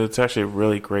stuff. It's actually a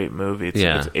really great movie. It's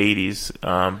 80s,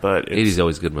 but 80s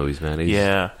always good movies, man. 80s.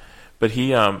 Yeah, but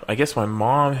he, I guess my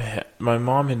mom had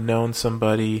known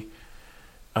somebody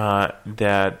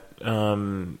that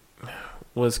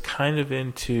was kind of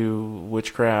into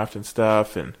witchcraft and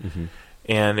stuff, and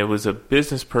it was a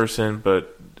business person,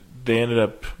 but she ended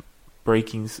up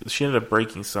breaking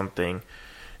something,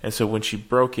 and so when she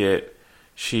broke it,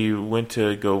 she went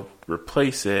to go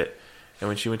replace it, and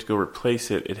when she went to go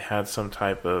replace it, it had some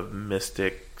type of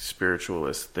mystic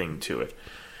spiritualist thing to it,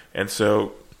 and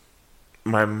so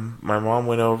my mom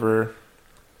went over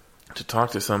to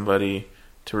talk to somebody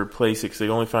to replace it because they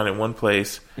only found it one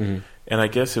place. And I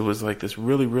guess it was like this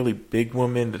really, really big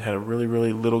woman that had a really,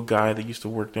 really little guy that used to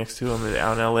work next to him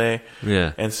out in L.A.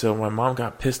 Yeah. And so my mom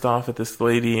got pissed off at this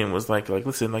lady and was like,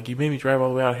 listen, like, you made me drive all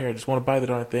the way out here. I just want to buy the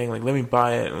darn thing. Like, let me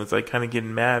buy it. And was like kind of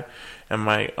getting mad. And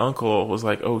my uncle was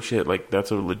like, oh, shit, like,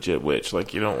 that's a legit witch.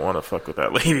 Like, you don't want to fuck with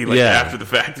that lady. Like, after the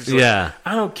fact. She's like,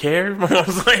 I don't care. My mom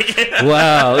was like,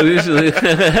 wow.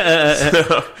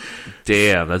 So,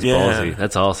 damn, that's ballsy.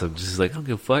 That's awesome. Just like, I don't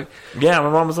give a fuck. Yeah, my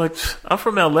mom was like, I'm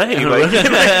from L.A. Like,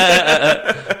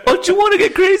 don't you want to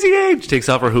get crazy, Age? Takes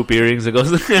off her hoop earrings and goes,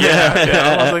 I was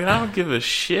like, I don't give a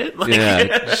shit. Like,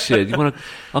 shit. You want to?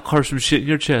 I'll carve some shit in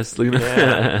your chest. My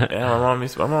mom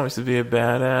used to be a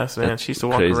badass, man. She used to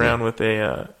walk around with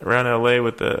around L.A.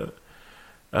 with a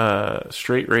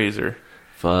straight razor.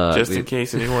 Fuck, just in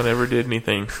case anyone ever did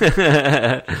anything.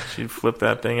 She'd flip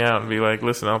that thing out and be like,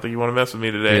 listen, I don't think you want to mess with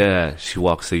me today. Yeah, she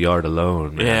walks the yard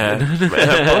alone. Man.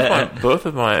 Yeah. both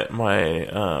of my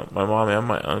mom and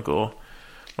my uncle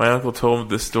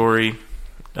told this story.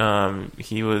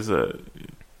 He was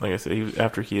like I said,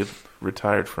 after he had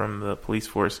retired from the police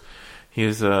force, he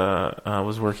was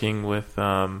working with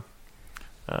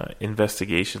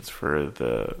investigations for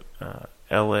the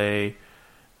L.A.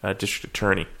 District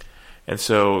Attorney. And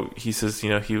so he says,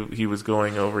 he was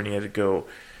going over and he had to go,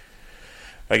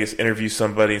 I guess, interview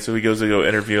somebody. So he goes to go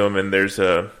interview him, and there's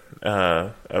a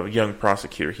young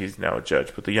prosecutor. He's now a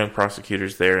judge, but the young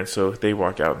prosecutor's there. And so they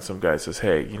walk out, and some guy says,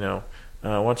 hey, why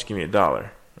don't you give me $1?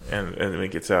 And then he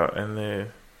gets out,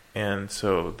 and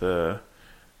so the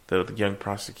young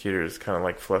prosecutor is kind of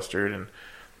like flustered, and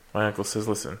my uncle says,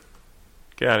 listen,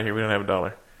 get out of here. We don't have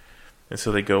 $1. And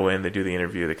so they go in, they do the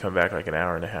interview. They come back like an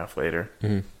hour and a half later.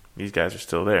 Mm-hmm. These guys are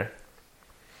still there.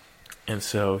 And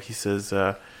so he says,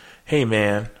 hey,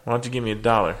 man, why don't you give me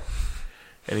 $1?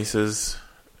 And he says,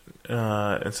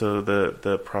 and so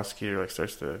the prosecutor like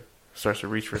starts to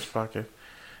reach for his pocket.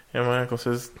 And my uncle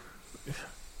says,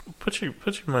 put your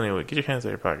money away. Get your hands out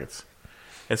of your pockets.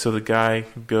 And so the guy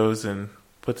goes and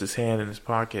puts his hand in his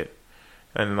pocket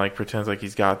and like pretends like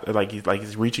he's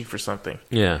reaching for something.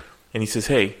 Yeah. And he says,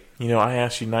 hey, I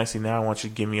asked you nicely, now I want you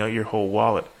to give me your whole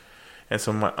wallet. And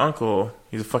so my uncle,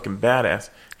 he's a fucking badass.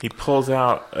 He pulls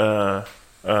out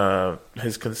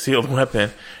his concealed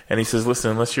weapon, and he says,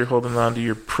 listen, unless you're holding on to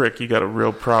your prick, you got a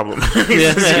real problem. Hell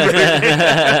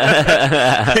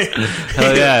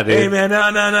yeah, dude. Hey, man,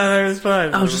 no, it's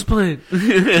fine. I was just playing.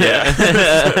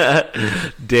 Yeah.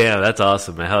 Damn, that's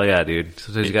awesome, man. Hell yeah, dude.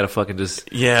 Sometimes you got to fucking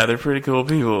just... Yeah, they're pretty cool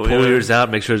people. Pull yours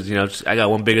out, make sure, I got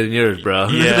one bigger than yours, bro.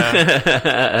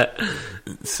 Yeah.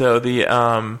 So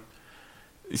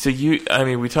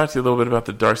we talked a little bit about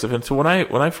the dark stuff, and so when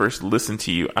I first listened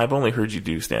to you, I've only heard you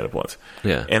do stand up once.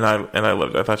 Yeah. And I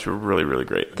loved it. I thought you were really, really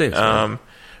great. Thanks, man.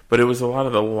 But it was a lot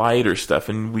of the lighter stuff,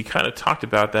 and we kind of talked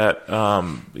about that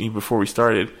before we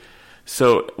started.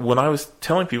 So when I was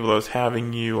telling people I was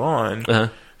having you on,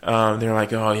 they're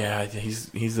like, "Oh yeah,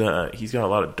 he's got a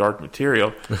lot of dark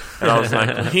material," and I was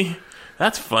like,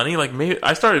 "That's funny." Like maybe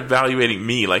I started evaluating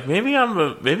me. Like maybe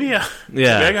maybe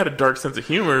I got a dark sense of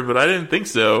humor, but I didn't think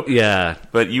so. Yeah.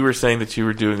 But you were saying that you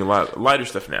were doing a lot lighter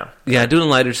stuff now. Yeah, doing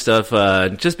lighter stuff.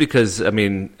 Just because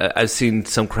I've seen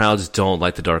some crowds don't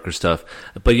like the darker stuff,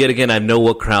 but yet again, I know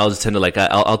what crowds tend to like.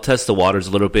 I'll test the waters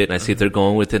a little bit, and I see if they're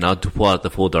going with it, and I'll pull out the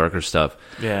full darker stuff.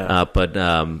 Yeah. But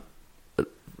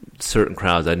certain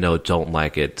crowds I know don't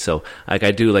like it, so like I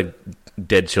do like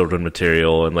dead children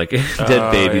material and like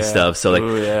dead baby stuff. So like,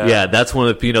 that's one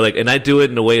of the, like, and I do it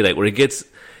in a way like where it gets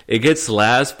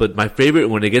laughs, but my favorite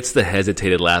when it gets the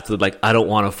hesitated laugh, like I don't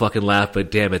want to fucking laugh, but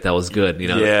damn it, that was good,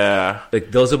 Yeah. Like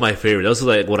those are my favorite. Those are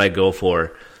like what I go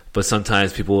for. But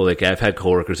sometimes people, like, I've had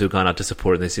coworkers who've gone out to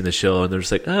support and they've seen the show and they're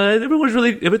just like,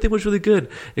 everything was really good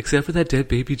except for that dead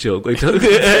baby joke. Like, and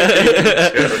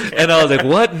I was like,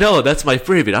 what? No, that's my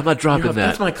favorite. I'm not dropping that.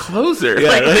 That's my closer.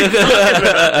 Yeah,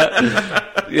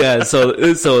 yeah.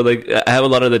 So like, I have a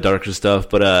lot of the darker stuff,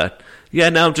 but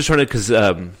now I'm just trying to, because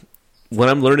what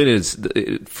I'm learning is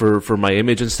for my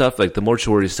image and stuff, like the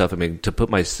mortuary stuff. To put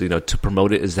my, to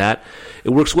promote it is that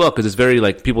it works well because it's very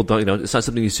like people don't, it's not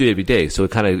something you see every day. So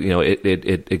it kind of,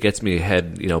 it gets me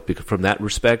ahead, from that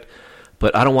respect.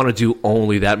 But I don't want to do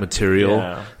only that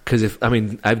material because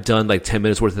I've done like 10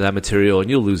 minutes worth of that material and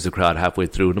you'll lose the crowd halfway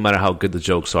through, no matter how good the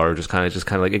jokes are. Just kind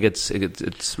of like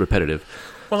it's repetitive.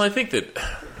 Well, I think that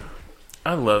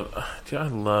I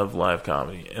love live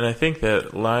comedy, and I think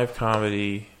that live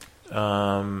comedy.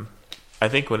 I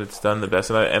think when it's done the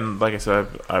best, and like I said,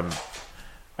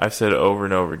 I've said over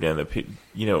and over again that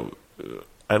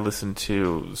I listen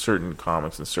to certain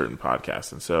comics and certain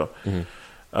podcasts, and so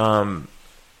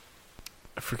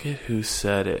I forget who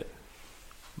said it,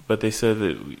 but they said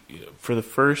that for the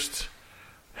first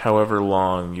however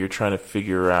long you're trying to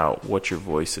figure out what your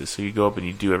voice is, so you go up and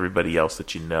you do everybody else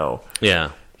that you know.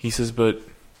 Yeah, he says, but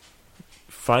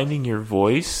finding your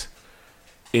voice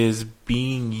is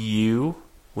being you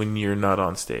when you're not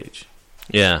on stage.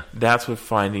 Yeah. That's what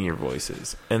finding your voice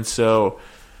is. And so,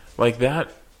 like that,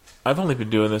 I've only been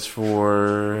doing this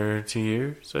for 2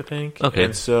 years, I think. Okay.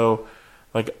 And so,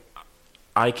 like,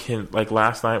 I can, like,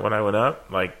 last night when I went up,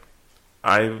 like,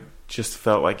 I just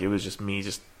felt like it was just me,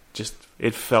 just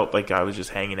it felt like I was just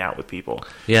hanging out with people.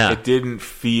 Yeah. It didn't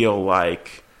feel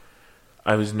like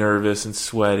I was nervous and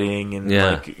sweating and,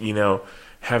 like,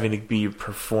 having to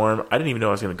perform. I didn't even know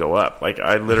I was going to go up. Like,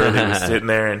 I literally was sitting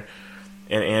there, and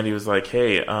Andy was like,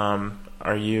 "Hey,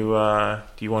 are you?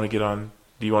 Do you want to get on?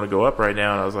 Do you want to go up right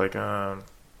now?" And I was like, "I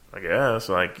guess."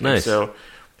 Like, nice. So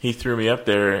he threw me up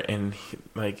there, and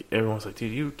everyone was like,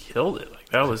 "Dude, you killed it! Like,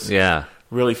 that was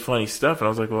really funny stuff." And I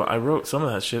was like, "Well, I wrote some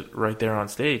of that shit right there on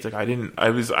stage. Like,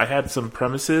 I had some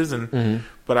premises, and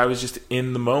but I was just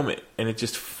in the moment, and it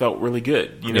just felt really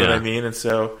good. You know what I mean?" And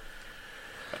so,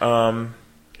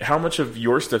 how much of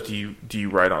your stuff do you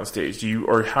write on stage?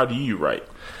 Or how do you write?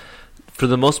 For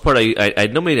the most part, I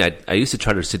normally I used to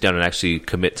try to sit down and actually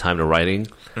commit time to writing.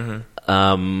 I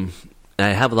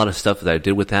have a lot of stuff that I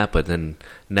did with that, but then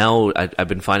now I've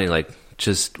been finding like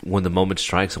just when the moment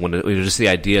strikes, when just the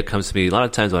idea comes to me. A lot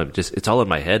of times it's all in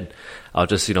my head. I'll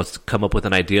just come up with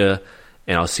an idea.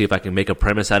 And I'll see if I can make a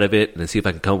premise out of it, and then see if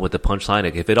I can come up with a punchline.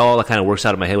 Like if it all kind of works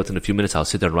out in my head within a few minutes, I'll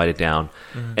sit there and write it down,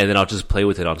 and then I'll just play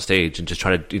with it on stage and just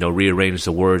try to rearrange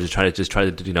the words, and try to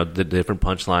the different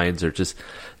punchlines, or just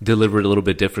deliver it a little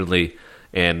bit differently.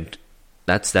 And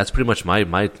that's pretty much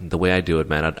the way I do it,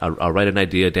 man. I'll write an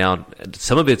idea down.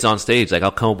 Some of it's on stage. Like I'll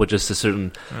come up with just a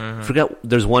certain.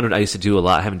 There's one I used to do a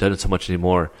lot. I haven't done it so much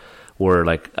anymore. Where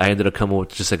like I ended up coming with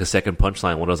just like a second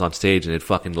punchline when I was on stage, and it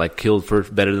fucking like killed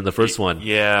better than the first one.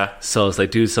 Yeah. So it's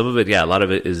like, dude, some of it, a lot of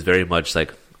it is very much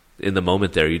like in the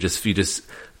moment. There, you just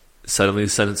suddenly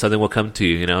something will come to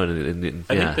you, And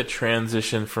I think the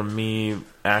transition from me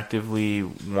actively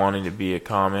wanting to be a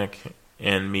comic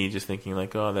and me just thinking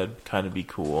like, oh, that'd kind of be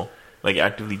cool, like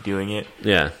actively doing it.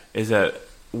 Yeah. Is that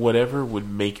whatever would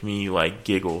make me like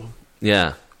giggle.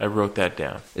 Yeah. I wrote that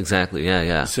down. Exactly.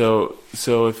 Yeah. So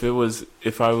if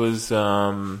I was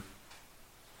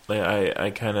like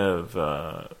I kind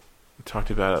of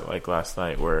talked about it like last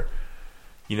night, where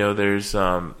there was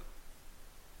a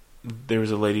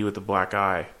lady with a black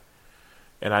eye,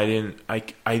 and I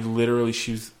literally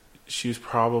she was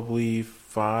probably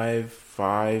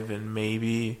 5'5" and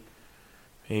maybe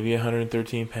maybe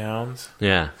 113 pounds.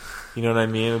 Yeah. You know what I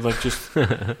mean? Like, just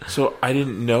so I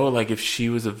didn't know, like, if she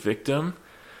was a victim,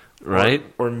 right,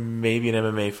 or maybe an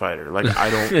MMA fighter. Like, I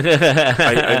don't,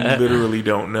 I literally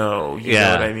don't know. You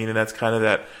know what I mean? And that's kind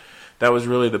of that was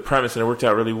really the premise, and it worked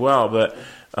out really well. But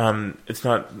it's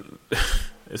not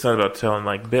about telling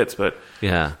like bits, but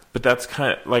that's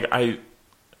kind of like I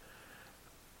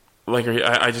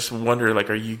just wonder, like,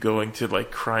 are you going to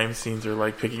like crime scenes or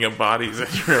like picking up bodies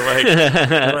and you're like,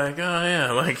 oh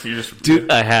yeah, like you just dude.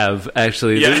 I have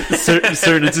actually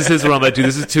certain instances where I'm like, dude,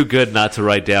 this is too good not to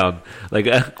write down. Like,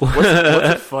 what's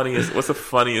the funniest? What's the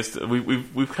funniest?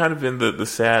 We've kind of been the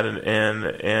sad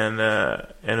and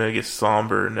I guess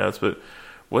somber notes, but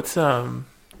what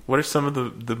are some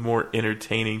of the more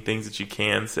entertaining things that you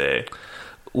can say?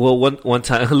 Well, one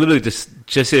time, literally just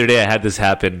the other day, I had this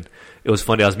happen. It was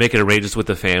funny. I was making arrangements with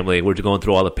the family. We're going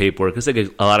through all the paperwork. It's like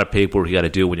a lot of paperwork you got to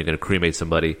do when you're going to cremate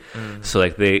somebody. So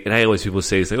like and I always people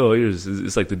say, it's like, oh,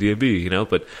 it's like the DMV, you know.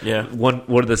 But one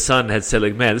of the son had said,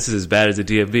 like, man, this is as bad as the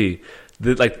DMV.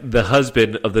 The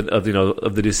husband of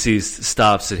the deceased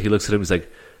stops and he looks at him. He's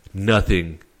like,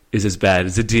 nothing is as bad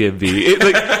as the DMV.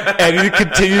 And he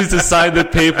continues to sign the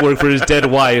paperwork for his dead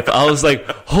wife. I was like,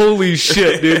 holy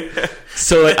shit, dude.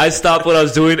 So like, I stopped what I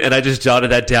was doing and I just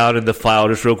jotted that down in the file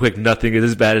just real quick. Nothing is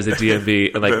as bad as the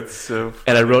DMV. And like, that's so funny.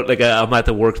 And I wrote like, I'm at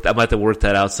to work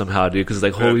that out somehow, dude. Because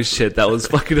like, holy shit, that was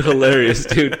fucking hilarious,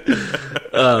 dude.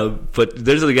 But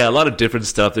there's like, a lot of different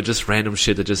stuff. There's just random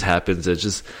shit that just happens. It's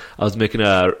just I was making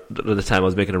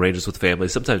arrangements with family.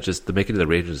 Sometimes just the making of the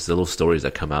arrangements, the little stories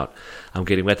that come out.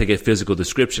 We have to get physical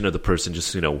description of the person.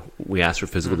 Just we asked for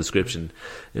physical description.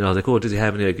 And I was like, oh, does he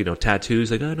have any tattoos?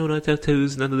 Like, oh no, not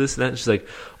tattoos, none of this and that. And she's like,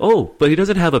 oh, but he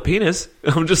doesn't have a penis.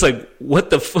 I'm just like, what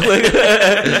the fuck?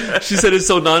 She said it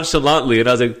so nonchalantly, and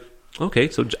I was like, okay.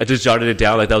 So I just jotted it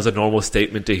down like that was a normal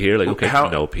statement to hear. Like, okay,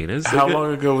 no penis. How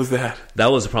long ago was that? That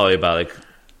was probably about like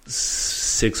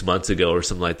 6 months ago or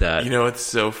something like that. What's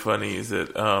so funny is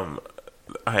that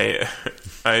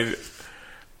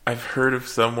I've heard of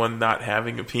someone not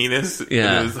having a penis. Yeah.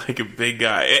 And it was like a big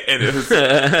guy, and it was.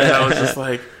 And I was just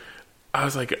like,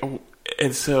 oh.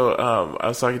 And so I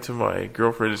was talking to my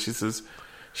girlfriend, and she says,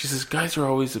 guys are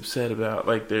always upset about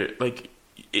like they're like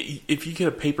if you get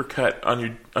a paper cut on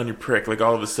your prick, like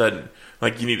all of a sudden,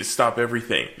 like you need to stop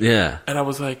everything. Yeah. And I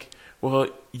was like, well,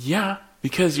 yeah.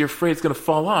 Because you're afraid it's going to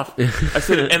fall off. I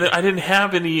said, and I didn't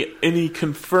have any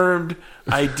confirmed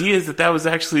ideas that was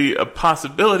actually a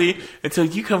possibility until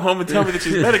you come home and tell me that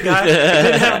you met a guy that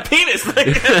didn't have a penis.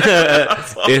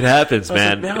 It happens,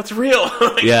 man. Like, now it's real.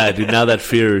 Yeah, dude. Now that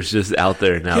fear is just out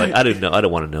there. Now, like, I didn't know. I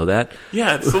don't want to know that.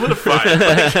 Yeah, it's solidified.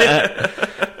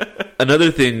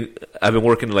 Another thing I've been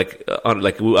working on, I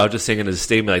was just saying in a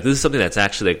statement, like this is something that's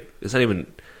actually like it's not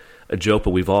even a joke, but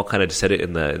we've all kind of said it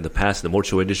in the past in the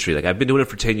mortuary industry. Like I've been doing it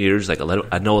for 10 years. Like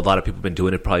I know a lot of people have been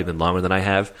doing it probably even longer than I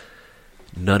have.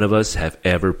 None of us have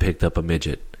ever picked up a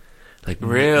midget. Like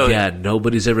really? Yeah,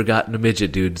 nobody's ever gotten a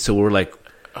midget, dude. So we're like,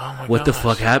 oh my what gosh. the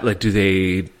fuck happened? Like, do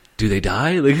they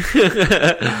die? Like,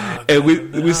 and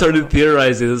we started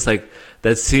theorizing. It's like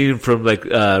that scene from like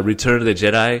Return of the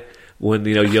Jedi. When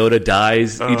Yoda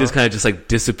dies, he just kind of just like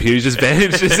disappears, just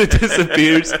vanishes and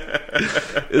disappears.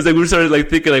 It's like we started like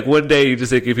thinking like one day you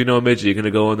just like if you know a midget, you're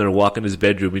gonna go in there and walk in his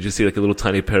bedroom, you just see like a little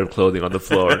tiny pair of clothing on the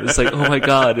floor. And it's like, oh my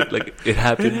god, it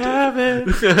happened. It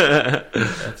happened.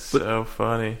 That's so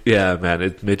funny. Yeah,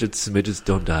 man. Midgets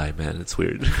don't die, man. It's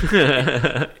weird.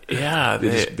 Yeah,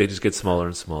 they just get smaller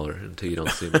and smaller until you don't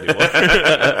see them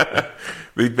anymore.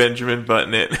 We Benjamin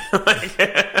Button it.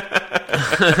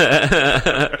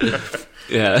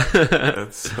 Yeah,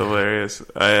 that's hilarious.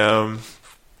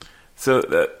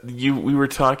 We were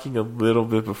talking a little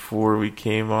bit before we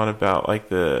came on about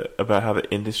about how the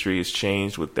industry has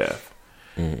changed with death.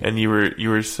 And you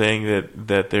were saying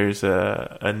that there's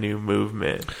a new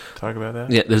movement. Talk about that.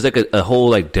 Yeah, there's like a whole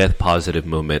like death positive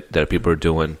movement that people are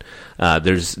doing.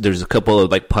 There's a couple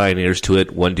of like pioneers to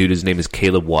it. One dude, his name is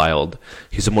Caleb Wild.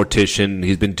 He's a mortician.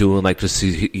 He's been doing like just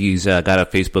he's got a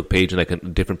Facebook page and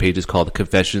like different pages called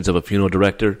Confessions of a Funeral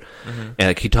Director. And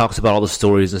like he talks about all the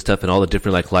stories and stuff and all the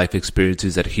different like life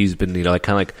experiences that he's been like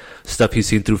kind of like stuff he's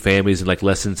seen through families and like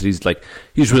lessons. And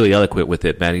he's really eloquent with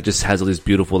it, man. He just has all these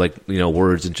beautiful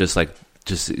words and just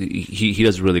he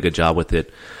does a really good job with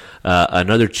it.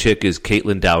 Another chick is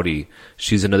Caitlin Dowdy.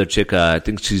 She's another chick. I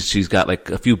think she's got like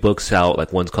a few books out.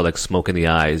 Like one's called like Smoke in the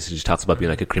Eyes. She talks about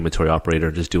being like a crematory operator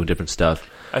and just doing different stuff.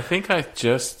 I think I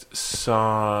just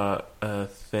saw a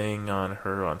thing on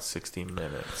her on 60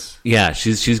 Minutes. Yeah,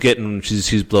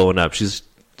 she's blowing up. She's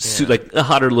like a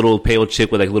hotter little pale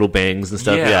chick with like little bangs and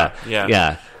stuff.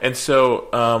 Yeah. And so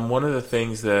one of the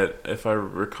things that, if I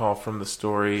recall from the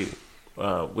story,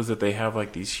 was that they have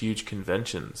like these huge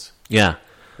conventions. Yeah.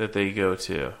 That they go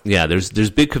to. Yeah, there's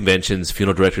big conventions,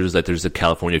 funeral directors, like there's the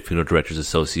California Funeral Directors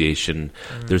Association,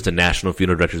 there's the National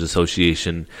Funeral Directors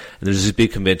Association, and there's these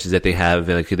big conventions that they have,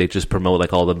 and like, they just promote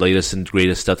like all the latest and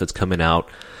greatest stuff that's coming out.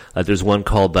 There's one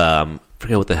called I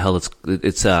forget what the hell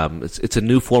it's a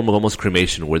new form of almost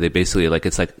cremation, where they basically like,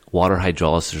 it's like water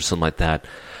hydrolysis or something like that,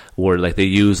 where like they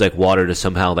use like water to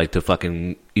somehow like to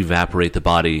fucking evaporate the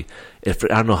body. I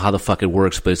don't know how the fuck it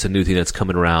works, but it's a new thing that's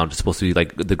coming around. It's supposed to be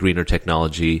like the greener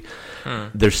technology.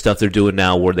 There's stuff they're doing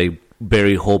now where they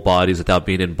bury whole bodies without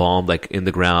being embalmed, like in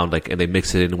the ground, like, and they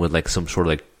mix it in with like some sort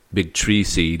of like big tree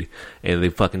seed, and they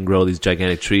fucking grow these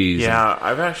gigantic trees. Yeah,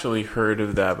 I've actually heard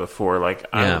of that before. Like,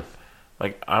 I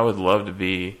would love to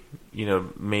be,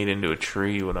 made into a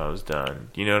tree when I was done.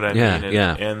 You know what I mean?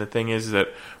 And the thing is that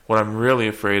what I'm really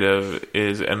afraid of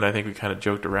is, and I think we kind of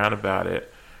joked around about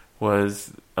it,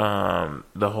 was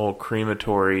the whole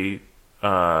crematory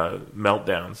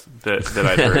meltdowns that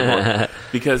I'd heard.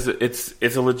 Because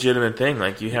it's a legitimate thing.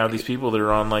 Like, you have these people that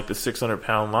are on like the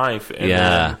 600-pound life, and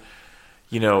then,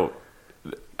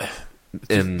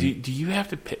 and do you have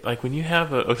to pay, like, when you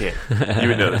have okay, you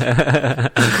would know this.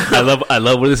 I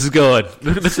love where this is going.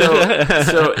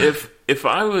 so if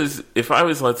I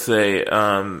was let's say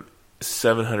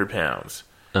 700 pounds,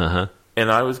 and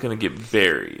I was going to get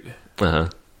buried,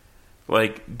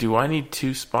 like, do I need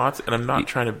 2 spots? And I'm not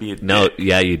trying to be a dick. No,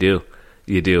 yeah, you do.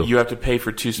 You have to pay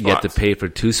for 2 spots. You have to pay for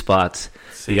 2 spots.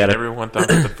 See, everyone thought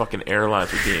that the fucking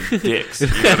airlines were being dicks. You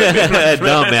know what I mean?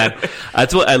 No, man.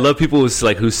 That's what I love. People who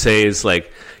say is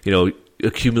like,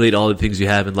 accumulate all the things you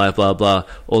have in life, blah blah.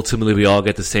 Ultimately, we all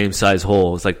get the same size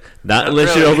hole. It's like, not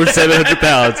unless you're over 700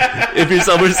 pounds. If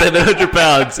you're over 700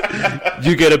 pounds,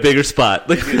 you get a bigger spot.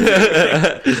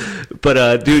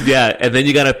 But dude, yeah. And then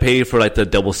you gotta pay for like the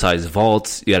double sized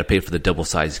vaults. You gotta pay for the double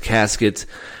sized caskets.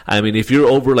 I mean, if you're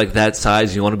over like that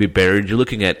size, you want to be buried, you're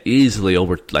looking at easily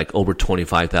over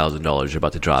 $25,000 you're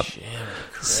about to drop.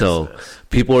 So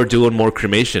people are doing more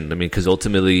cremation. I mean, because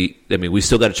ultimately, we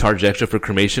still got to charge extra for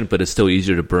cremation, but it's still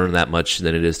easier to burn that much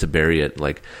than it is to bury it.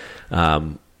 Like,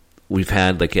 we've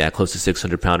had close to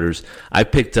 600 pounders. I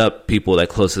picked up people that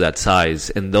close to that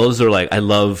size, and those are like, I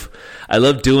love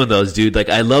doing those, dude. Like,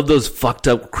 I love those fucked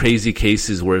up crazy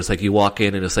cases where it's like you walk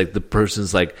in and it's like the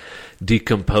person's like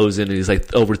decomposing and he's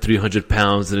like over 300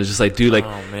 pounds, and it's just like, dude, like,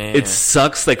 it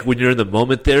sucks like when you're in the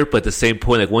moment there, but at the same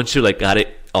point, like, once you're like got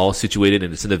it all situated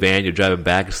and it's in the van, you're driving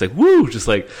back, it's like, woo, just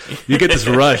like you get this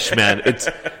rush, man.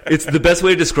 It's the best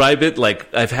way to describe it.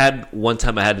 Like, I've had one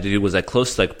time I had to do was like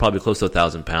probably close to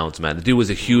 1,000 pounds, man. The dude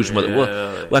was a huge mother.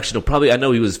 Well, actually, no, probably I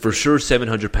know he was for sure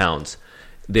 700 pounds.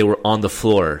 They were on the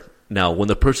floor. Now, when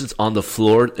the person's on the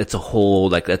floor, it's a whole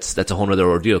that's a whole other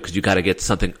ordeal, because you got to get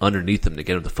something underneath them to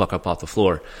get them the fuck up off the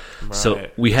floor. Right. So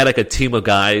we had like a team of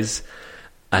guys.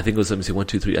 I think it was 1,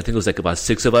 2, 3. I think it was like about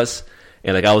 6 of us.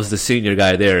 And like, I was the senior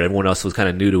guy there. Everyone else was kind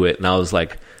of new to it. And I was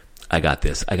like, I got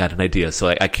this. I got an idea. So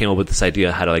I came up with this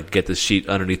idea how to like get the sheet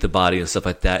underneath the body and stuff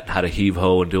like that, how to heave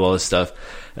ho and do all this stuff.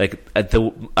 Like,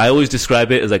 I always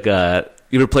describe it as like, you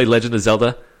ever played Legend of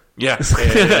Zelda? Yeah.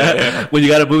 When you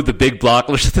got to move the big block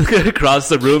across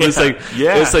the room, it's like you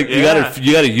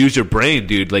got to use your brain,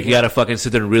 dude. Like, you got to fucking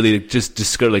sit there and really just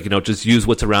just use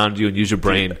what's around you and use your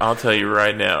brain. Dude, I'll tell you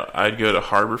right now, I'd go to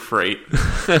Harbor Freight.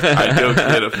 I'd go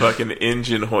get a fucking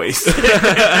engine hoist, and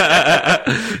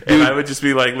I would just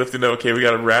be like lifting. Okay, we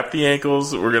got to wrap the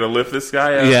ankles. We're gonna lift this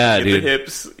guy up. Yeah, get dude. The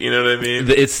hips. You know what I mean?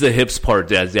 It's the hips part.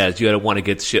 Yeah. You got to want to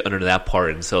get shit under that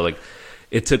part, and so like,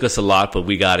 it took us a lot, but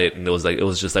we got it, and it was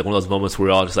just like one of those moments where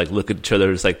we all just like look at each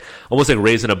other, it's like almost like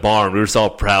raising a barn. We were just all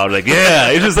proud, like,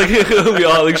 yeah. It's just like we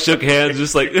all like shook hands,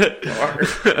 just like it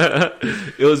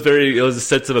was a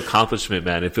sense of accomplishment,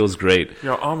 man. It feels great.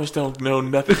 Amish don't know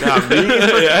nothing about me.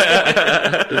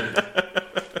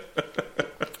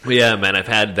 But yeah, man, I've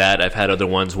had that. I've had other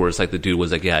ones where it's like the dude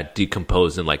was like,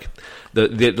 decomposed, and like the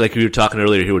like we were talking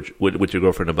earlier here with your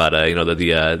girlfriend about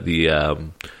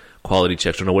the quality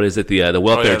checks, or no, what is it? The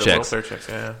welfare checks. The welfare checks,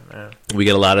 yeah. We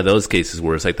get a lot of those cases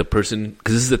where it's like the person,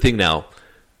 because this is the thing now,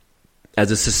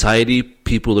 as a society,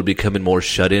 people are becoming more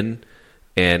shut in,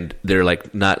 and they're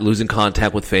like not losing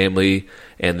contact with family,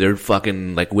 and they're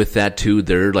fucking like with that too.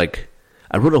 They're like,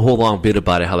 I wrote a whole long bit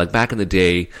about it, how like back in the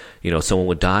day, someone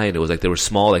would die and it was like they were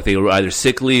small, like they were either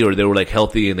sickly or they were like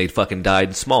healthy and they fucking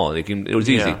died small. It was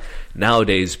easy. Yeah.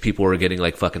 Nowadays, people are getting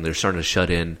like fucking, they're starting to shut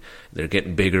in, they're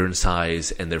getting bigger in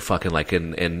size, and they're fucking like,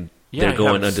 and they're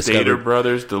going undiscovered. Stater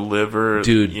Brothers deliver,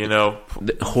 dude.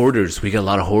 Hoarders. We get a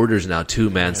lot of hoarders now too,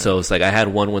 man. Yeah. So it's like I had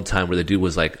one time where the dude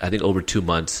was like, I think over 2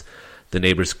 months, the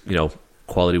neighbors,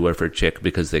 quality welfare check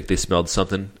because they smelled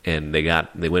something and they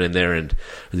went in there and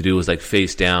the dude was like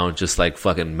face down, just like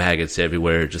fucking maggots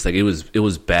everywhere, just like it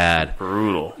was bad,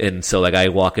 brutal. And so like I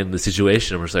walk into the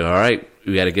situation and we're just like, all right,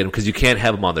 we got to get them because you can't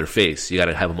have them on their face, you got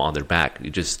to have them on their back.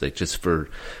 You just for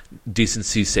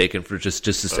decency's sake and for it's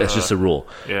just a rule.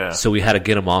 Yeah. So we had to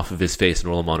get him off of his face and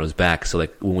roll him on his back. So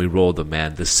like when we rolled them,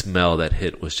 man, the smell that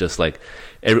hit was just like.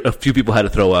 A few people had to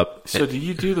throw up. So do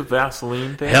you do the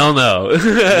Vaseline thing? Hell no.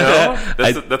 No?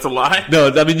 That's a lie?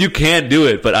 No, I mean, you can do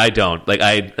it, but I don't.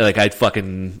 I'd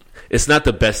fucking... It's not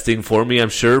the best thing for me, I'm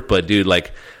sure, but dude,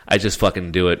 like, I just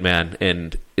fucking do it, man.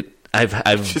 And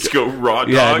I've just go raw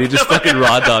dog? Yeah, dude, just fucking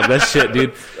raw dog. That shit,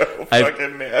 dude. So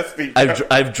fucking nasty.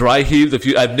 I've dry heaved a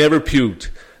few... I've never puked.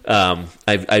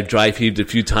 I've dry heaved a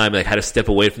few times. I had to step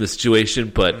away from the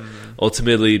situation, but...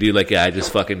 Ultimately, dude, like, yeah, I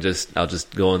just fucking I'll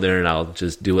just go in there and I'll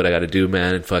just do what I got to do,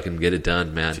 man, and fucking get it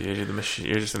done, man. Dude, you're the machine.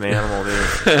 You're just an animal,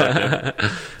 dude.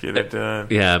 Get it done.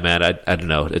 Yeah, man, I don't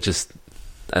know. It just,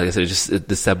 like I said,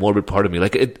 it's that morbid part of me.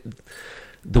 Like,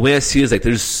 the way I see it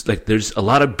is, there's a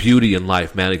lot of beauty in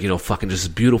life, man. Like, fucking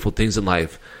just beautiful things in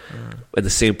life. At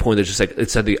the same point, there's just like,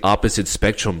 it's at the opposite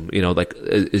spectrum, like,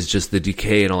 is just the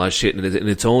decay and all that shit. And in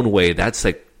its own way, that's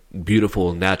like beautiful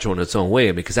and natural in its own way.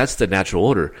 I mean, because that's the natural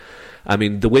order. I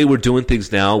mean, the way we're doing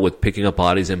things now with picking up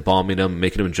bodies, embalming them,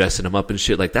 making them, dressing them up and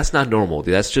shit, like, that's not normal.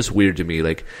 Dude. That's just weird to me.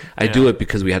 Like, I do it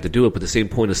because we have to do it, but the same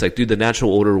point is like, dude, the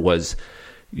natural order was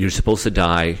you're supposed to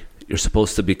die, you're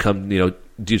supposed to become, you're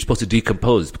supposed to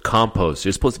decompose, compost,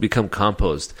 you're supposed to become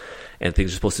compost, and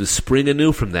things are supposed to spring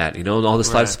anew from that, and all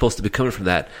this life is supposed to be coming from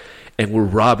that. And we're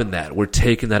robbing that. We're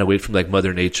taking that away from like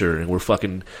Mother Nature, and we're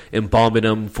fucking embalming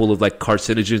them full of like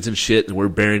carcinogens and shit, and we're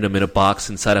burying them in a box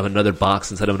inside of another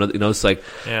box inside of another. It's like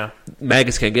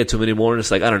maggots can't get to them anymore. And it's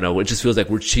like, I don't know. It just feels like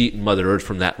we're cheating Mother Earth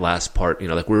from that last part.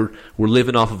 Like we're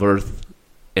living off of Earth,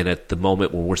 and at the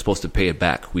moment when we're supposed to pay it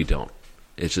back, we don't.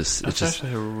 It's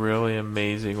actually a really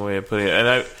amazing way of putting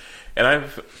it. And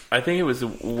I think it was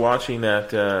watching that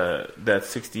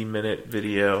 60-minute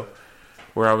video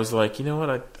where I was like, you know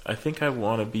what, I think I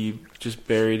want to be just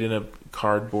buried in a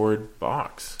cardboard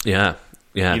box. Yeah.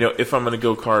 If I'm going to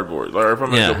go cardboard, or if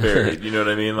I'm going to go buried, you know what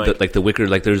I mean? Like the wicker,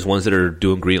 like there's ones that are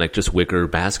doing green, like just wicker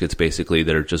baskets, basically,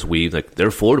 that are just weaved. Like they're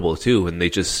affordable too, and they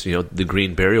just, the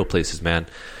green burial places, man.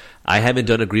 I haven't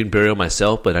done a green burial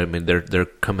myself, but I mean they're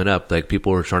coming up. Like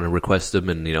people are trying to request them,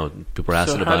 and people are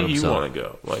asking about them. So how do you want to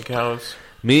go? Like how's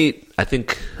me? I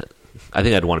think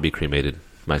I'd want to be cremated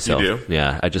myself. You do?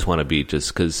 Yeah, I just want to be,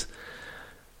 just because.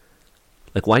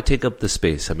 Like, why take up the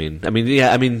space? I mean,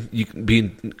 you can be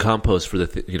compost for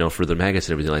the for the maggots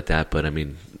and everything like that. But I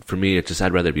mean, for me, it's just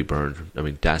I'd rather be burned. I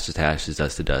mean, ashes to ashes,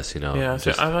 dust to dust. Yeah,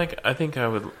 so I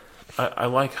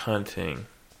like hunting,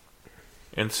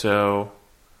 and so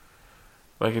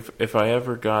like if I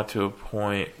ever got to a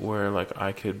point where like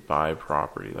I could buy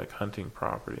property, like hunting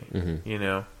property,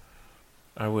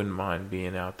 I wouldn't mind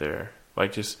being out there.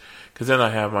 Like, just because then I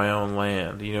have my own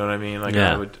land, you know what I mean? Like,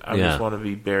 I just want to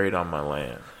be buried on my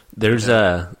land. There's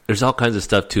all kinds of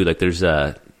stuff too. Like, there's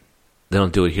they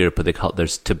don't do it here, but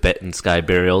there's Tibetan sky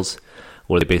burials,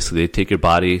 where they take your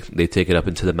body, they take it up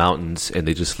into the mountains, and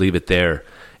they just leave it there.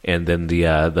 And then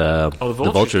the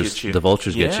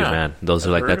vultures get you, man. Those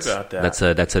are like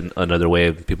that's another way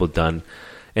of people done.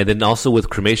 And then also with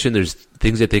cremation, there's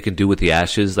things that they can do with the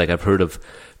ashes. Like I've heard of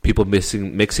people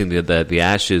mixing the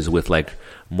ashes with like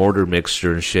mortar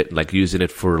mixture and shit, like using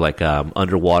it for like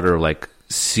underwater like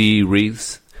sea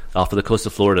reefs off of the coast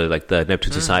of Florida. Like the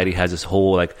Neptune Society has this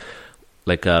whole like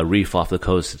reef off the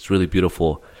coast. It's really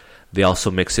beautiful. They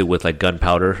also mix it with like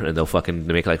gunpowder, and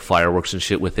they make like fireworks and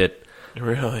shit with it.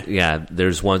 Really? Yeah,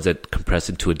 there's ones that compress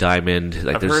into a diamond.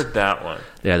 Like I've heard that one.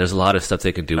 Yeah, there's a lot of stuff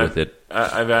they can do with it.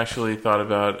 I've actually thought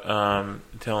about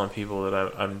telling people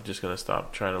that I'm just going to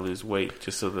stop trying to lose weight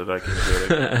just so that I can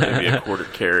get maybe a quarter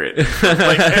carrot.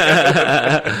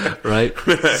 Right?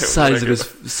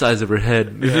 Size of her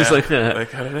head. Yeah, just like I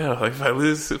don't know. Like if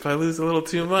I lose a little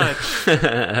too much,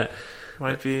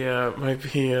 might be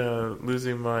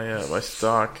losing my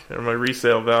stock or my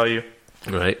resale value.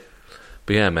 Right.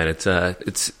 But yeah, man, it's I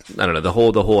don't know, the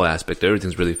whole aspect.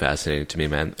 Everything's really fascinating to me,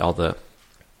 man. All the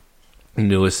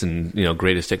newest and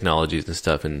greatest technologies and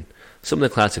stuff, and some of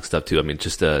the classic stuff too. I mean,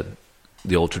 just the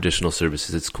old traditional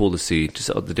services. It's cool to see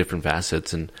just all the different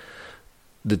facets, and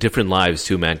the different lives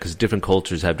too, man, because different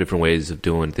cultures have different ways of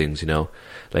doing things, you know.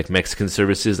 Like Mexican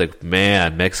services, like,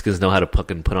 man, Mexicans know how to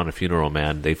fucking put on a funeral,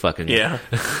 man. They fucking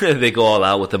they go all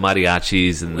out with the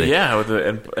mariachis and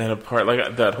and a part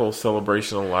like that whole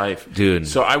celebration of life, dude.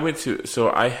 So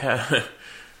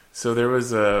there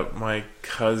was my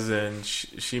cousin.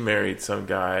 She married some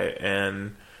guy,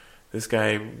 and this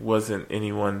guy wasn't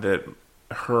anyone that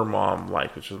her mom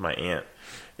liked, which was my aunt,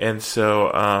 and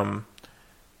so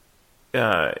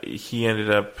he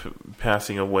ended up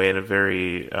passing away in a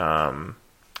very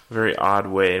very odd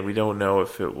way, and we don't know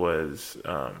if it was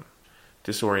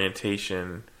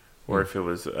disorientation or if it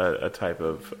was a type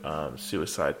of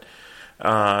suicide.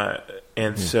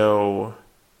 So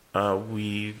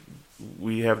we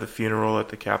have the funeral at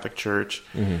the Catholic Church,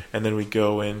 and then we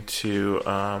go into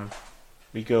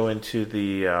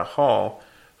the hall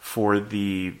for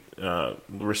the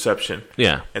reception.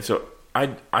 Yeah, and so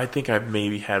I think I've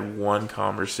maybe had one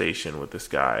conversation with this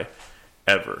guy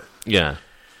ever. Yeah.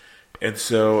 And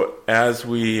so as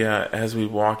we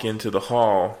walk into the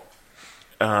hall,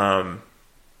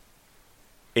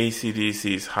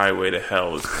 AC/DC's Highway to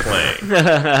Hell is playing.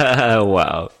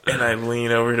 Wow. And I lean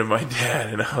over to my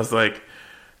dad, and I was like,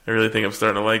 I really think I'm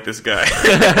starting to like this guy.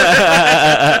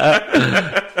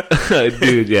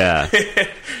 Dude, yeah.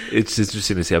 It's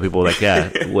interesting to see how people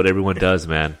what everyone does,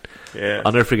 man. Yeah.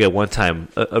 I'll never forget one time,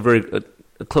 a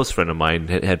close friend of mine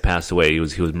had passed away. He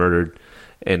was murdered.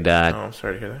 And I'm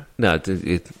sorry to hear No,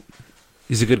 that.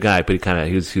 he's a good guy, but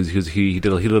he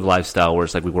lived a lifestyle where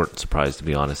it's like we weren't surprised, to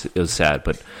be honest. It was sad,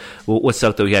 but what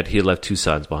sucked though, he had left 2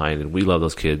 sons behind, and we love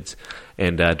those kids.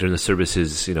 And during the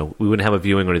services, you know, we wouldn't have a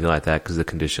viewing or anything like that because of the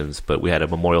conditions, but we had a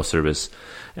memorial service.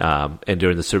 And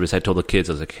during the service, I told the kids,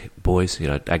 I was like, hey, boys, you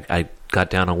know, I got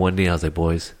down on one knee. I was like,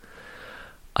 boys,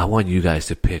 I want you guys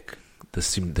to pick the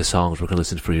songs we're gonna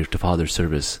listen for your Father's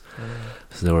service.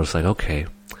 So they were just like, okay.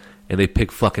 And they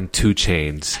picked fucking 2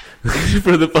 Chainz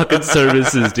for the fucking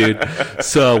services, dude.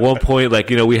 So at one point, like,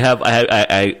 you know,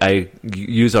 I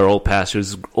use our old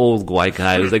pastor's old white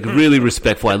guy. He was like really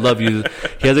respectful. I love you.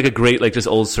 He has like a great, like, just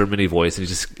old sermon-y voice. And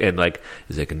he's like,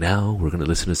 now we're going to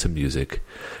listen to some music.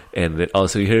 And then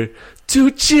also you hear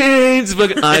 2 Chainz,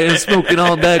 fucking I am smoking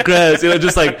all that grass. You know,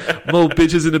 just like mo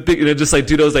bitches in the big, you know, just like,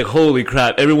 dude, I was like, holy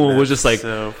crap. Everyone was just like,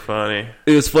 so funny.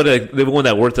 It was funny. Like, everyone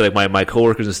that worked at like my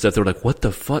coworkers and stuff, they were like, what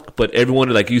the fuck? But everyone,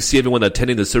 like, you see everyone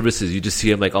attending the services, you just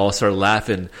see them like all start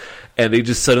laughing. And they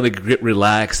just suddenly get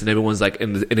relaxed, and everyone's like,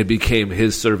 and it became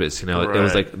his service, you know. Right. It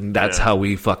was like, that's how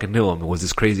we fucking knew him. It was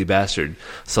this crazy bastard.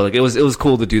 So like, it was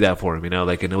cool to do that for him, you know.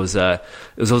 Like, and it was those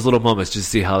little moments just to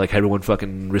see how like everyone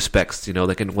fucking respects, you know,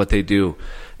 like, and what they do.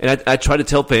 And I try to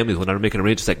tell families when I'm making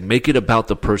arrangements, like, make it about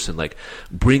the person. Like,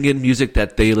 bring in music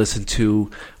that they listen to.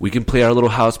 We can play our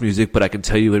little house music, but I can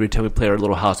tell you every time we play our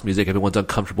little house music, everyone's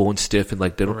uncomfortable and stiff and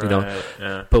like they don't, you know.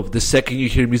 Yeah. But the second you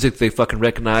hear music they fucking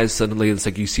recognize, suddenly it's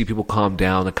like you see people calm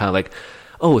down and kind of like,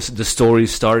 oh, the story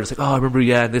started. It's like, oh, I remember,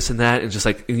 yeah, this and that. And just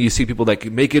like, and you see people like,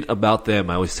 make it about them.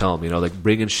 I always tell them, you know, like,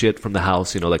 bring in shit from the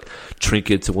house, you know, like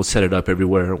trinkets, and we'll set it up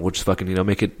everywhere. We'll just fucking, you know,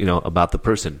 make it, you know, about the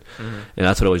person. Mm-hmm. And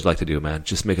that's what I always like to do, man.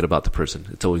 Just make it about the person.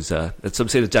 It's always, it's, I'm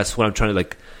saying that's what I'm trying to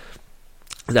like,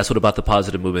 that's what about the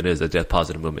positive movement is. The death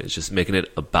positive movement is just making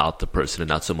it about the person and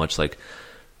not so much like,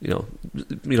 you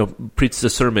know, preach the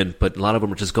sermon, but a lot of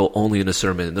them just go only in the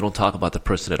sermon and they don't talk about the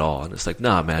person at all. And it's like,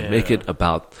 nah, man, make it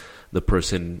about the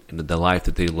person and the life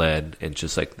that they led and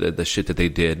just like the shit that they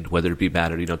did, whether it be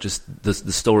bad or, you know, just the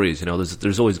stories, you know,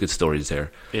 there's always good stories there.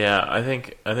 Yeah. I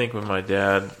think when my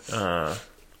dad,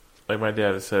 like my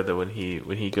dad has said that when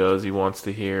he goes, he wants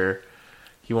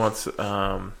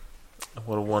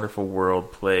what a wonderful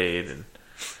world played. And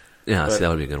yeah, see, that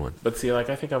would be a good one. But see, like,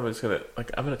 I think I'm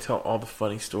gonna tell all the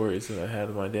funny stories that I had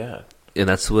with my dad. And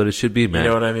that's what it should be, man. You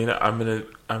know what I mean?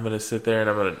 I'm gonna sit there and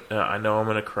I know I'm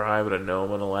gonna cry, but I know I'm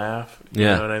gonna laugh. You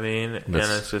know what I mean? And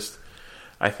it's just,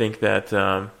 I think that's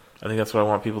what I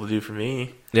want people to do for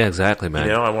me. Yeah, exactly, man.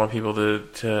 You know, I want people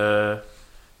to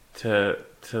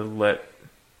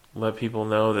let people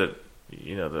know that,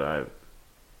 you know,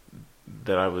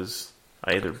 that I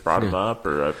either brought him up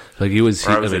or I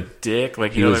was a dick.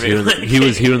 Like, you know what I mean? He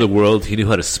was here in the world. He knew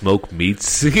how to smoke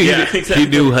meats. Yeah, exactly. He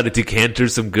knew how to decanter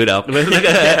some good alcohol.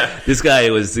 This guy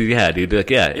was, dude. Like, and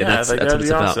that's what it's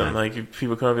awesome. About, man. Like,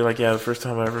 people come and be like, yeah, the first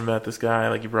time I ever met this guy,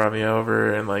 like, he brought me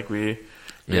over, and like you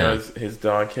know, his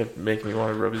dog kept making me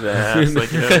want to rub his ass.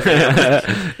 Like, you know what I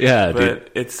mean? Yeah, but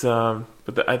dude. It's I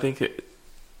think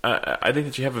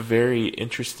that you have a very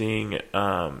interesting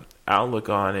outlook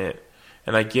on it.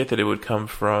 And I get that it would come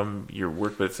from your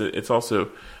work, but it's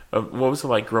also, what was it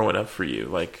like growing up for you?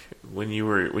 Like when you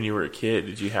were a kid,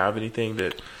 did you have anything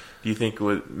that do you think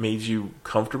what made you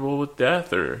comfortable with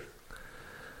death, or?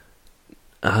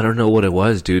 I don't know what it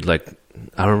was, dude. Like,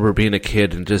 I remember being a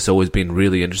kid and just always being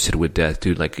really interested with death,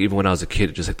 dude. Like, even when I was a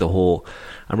kid, just like the whole...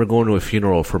 I remember going to a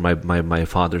funeral for my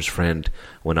father's friend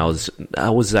when I was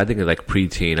I think like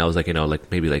preteen. I was like,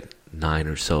 like maybe like 9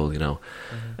 or so, And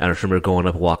I just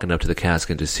remember walking up to the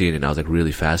casket and just seeing it, and I was like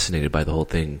really fascinated by the whole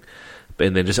thing.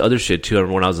 And then just other shit too. I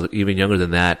remember when I was even younger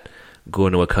than that,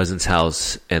 going to a cousin's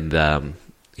house, and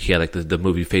he had like the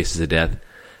movie Faces of Death.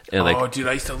 And, like, dude,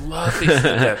 I used to love Faces of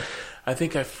Death. I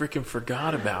think I freaking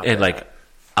forgot about and that. And like,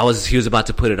 he was about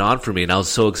to put it on for me, and I was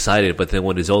so excited. But then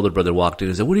when his older brother walked in, he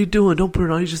was like, "What are you doing? Don't put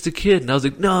it on. He's just a kid." And I was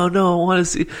like, "No, I want to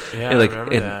see." Yeah, and like, I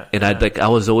remember that. And Yeah. I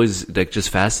was always like just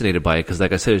fascinated by it, because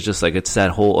like I said, it's just like it's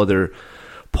that whole other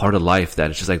part of life that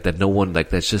it's just like that no one, like,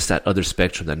 that's just that other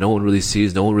spectrum that no one really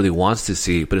sees, no one really wants to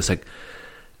see. But it's like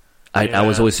I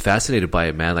was always fascinated by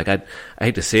it, man. Like, I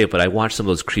hate to say it, but I watched some of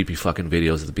those creepy fucking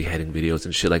videos, of the beheading videos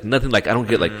and shit. Like, nothing, like, I don't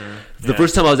get, like, the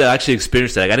first time I was actually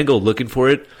experienced that, like, I didn't go looking for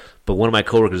it, but one of my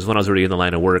coworkers, when I was already in the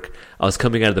line of work, I was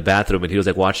coming out of the bathroom, and he was,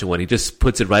 like, watching one. He just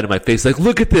puts it right in my face, like,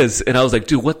 "Look at this." And I was like,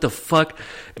 "Dude, what the fuck?"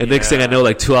 And next thing I know,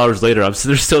 like, 2 hours later,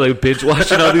 they're still, like, binge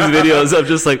watching all these videos. I'm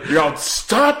just like... You're all,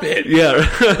 "Stop it!" Yeah. Wait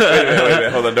a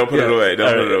minute, hold on, don't put it away,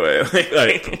 put it away. All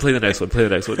right, play the next one.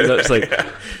 It's like,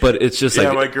 but it's just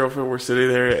like... my girlfriend, we're sitting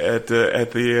there at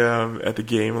the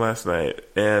game last night,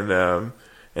 and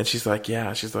she's like,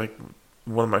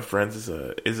 one of my friends is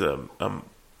a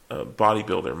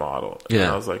bodybuilder model. And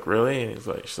I was like, "Really?" And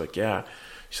she's like, "Yeah."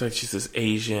 She's like, "She's this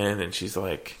Asian," and she's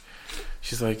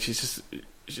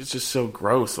just so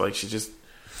gross. Like,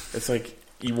 it's like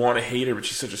you want to hate her, but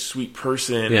she's such a sweet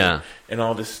person. Yeah. And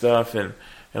all this stuff, and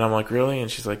I'm like, "Really?"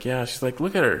 And she's like, "Yeah." She's like,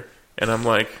 "Look at her," and I'm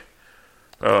like,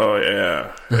 "Oh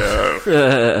yeah."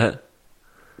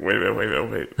 Wait a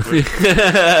minute. Wait,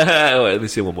 let me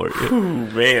see one more. Ooh,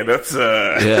 man, that's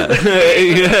that's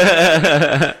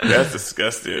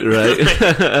disgusting, right?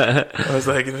 I was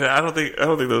like, I don't think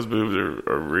those boobs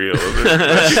are real.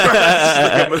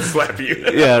 I'm gonna slap you.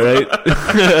 Yeah, right.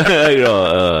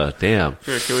 Damn.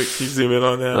 Here, can you zoom in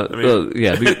on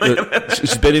that?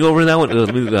 She's bending over in that one.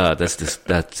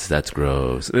 That's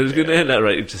gross. Right,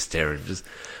 it's just staring.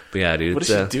 But yeah, dude. What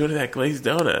is she doing to that glazed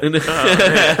donut?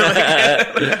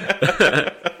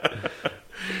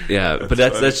 Yeah, but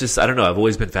that's just, I don't know. I've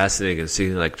always been fascinated in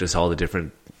seeing like just all the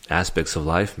different aspects of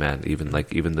life, man. Even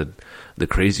the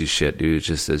crazy shit, dude.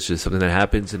 It's just something that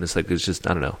happens, and it's just,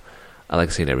 I don't know. I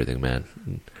like seeing everything, man.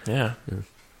 Yeah.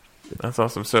 That's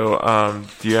awesome. So,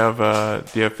 do you have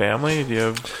family?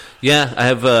 Yeah, I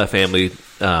have family.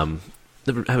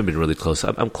 I haven't been really close.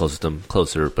 I'm close with them,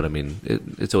 closer, but I mean,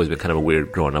 it's always been kind of a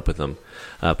weird growing up with them.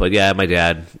 But yeah, my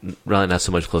dad, really not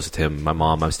so much close with him. My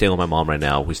mom, I'm staying with my mom right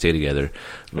now. We stay together.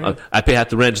 I pay half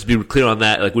the rent, just to be clear on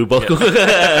that. Like, we both.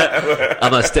 Yeah.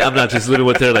 I'm not just living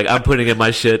with her. Like, I'm putting in my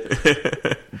shit.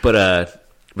 But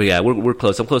yeah, we're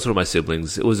close. I'm closer with my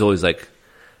siblings. It was always like,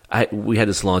 we had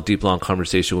this deep, long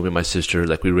conversation with me and my sister.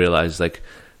 Like, we realized like.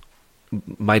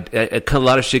 A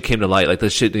lot of shit came to light, like the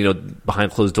shit,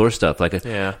 behind closed door stuff. Like,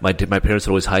 my parents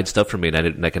would always hide stuff from me, and I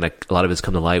didn't. Like, and a lot of it's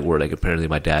come to light where, like, apparently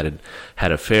my dad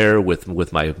had an affair with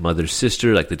my mother's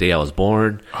sister, like the day I was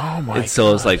born. Oh my! And so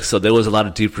it was like, so there was a lot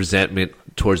of deep resentment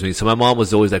towards me. So my mom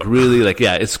was always like really like,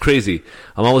 yeah, it's crazy.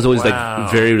 My mom was always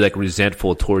like very like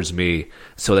resentful towards me.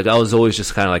 So like I was always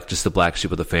just kind of like just the black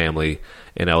sheep of the family,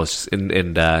 and I was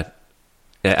and I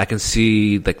can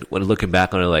see like when looking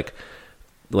back on it, like.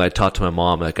 When I talked to my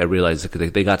mom, like I realized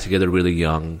like, they got together really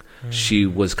young. She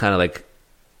was kind of like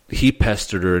he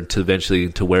pestered her to eventually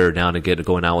to wear her down and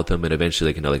going out with him, and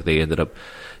eventually like they ended up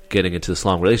getting into this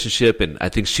long relationship. And I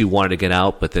think she wanted to get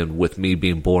out, but then with me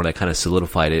being born, I kind of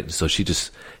solidified it. And so she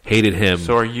just hated him.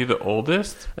 So are you the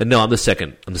oldest? No, I'm the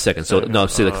second. So no,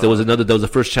 see, like there was the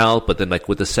first child, but then like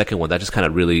with the second one, that just kind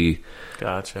of really.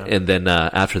 Gotcha. And then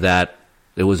after that.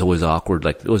 It was always awkward.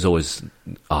 Like, it was always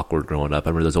awkward growing up. I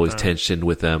remember there was always tension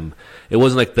with them. It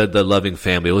wasn't like the loving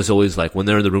family. It was always like when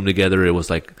they're in the room together, it was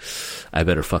like, I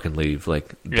better fucking leave.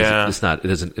 Like, it's not, it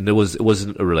doesn't, and it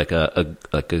wasn't like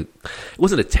it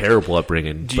wasn't a terrible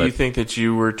upbringing. Do you think that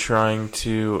you were trying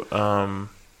to,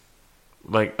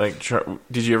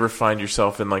 did you ever find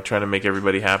yourself in like trying to make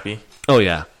everybody happy? Oh,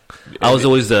 yeah. I was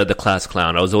always the class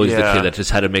clown. I was always the kid that just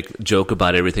had to make joke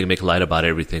about everything, make light about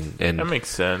everything, and that makes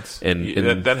sense.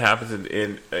 And that happens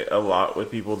in a lot with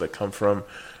people that come from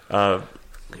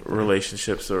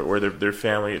relationships or their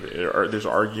family. There's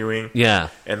arguing, yeah,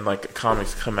 and like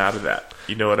comics come out of that.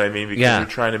 You know what I mean? Because you're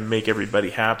trying to make everybody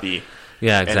happy,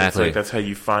 Yeah, And exactly. it's like, that's how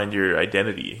you find your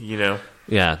identity, you know?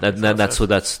 Yeah, that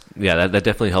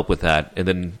definitely helped with that. And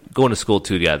then going to school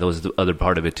too. Yeah, that was the other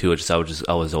part of it too.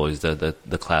 I was always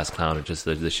the class clown and just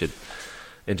the shit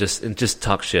and just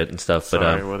talk shit and stuff.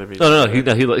 Sorry,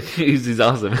 But he's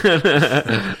awesome.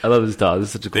 I love his dog. This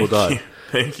is such a cool dog.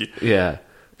 Thank you. Yeah,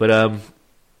 but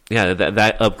yeah,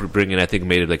 that upbringing I think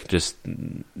made it like just.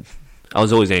 I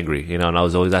was always angry, you know,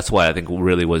 and that's why I think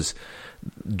really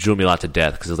drew me a lot to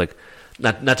death, because it was like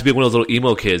not to be one of those little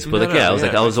emo kids, but I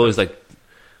was always like,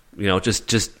 you know,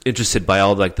 just interested by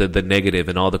all like the negative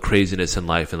and all the craziness in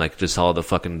life and like just all the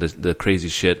fucking the crazy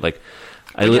shit. Like,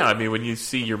 I mean, when you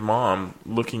see your mom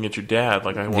looking at your dad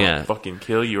like, I want to fucking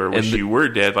kill you, or wish you were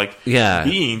dead, like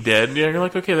being dead, you're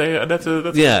like, okay, that's a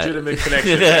legitimate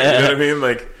connection. You know what I mean?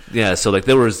 Like, yeah. So like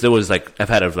there was like I've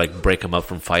had to like break him up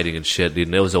from fighting and shit, dude,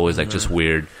 and it was always like just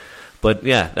weird. But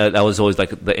yeah, I was always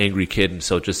like the angry kid, and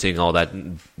so just seeing all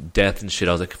that death and shit,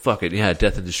 I was like, fuck it, yeah,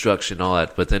 death and destruction, all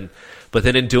that. But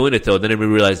then in doing it though, then I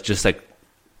realized just like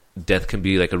death can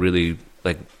be like a really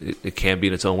like it can be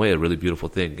in its own way a really beautiful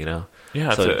thing, you know.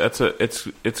 Yeah, so,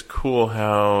 it's cool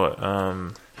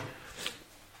how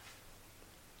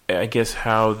I guess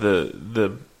how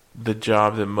the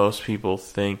job that most people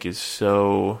think is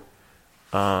so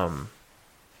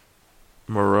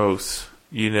morose,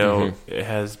 you know, it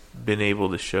has been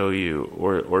able to show you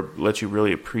or let you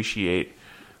really appreciate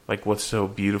like what's so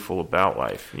beautiful about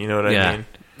life. You know what I mean?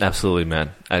 Absolutely,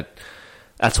 man.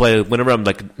 That's why whenever I'm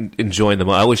like enjoying the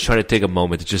moment, I always try to take a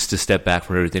moment to step back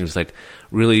from everything, just like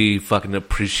really fucking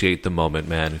appreciate the moment,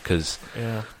 man. Because,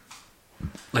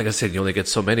 like I said, you only get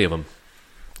so many of them.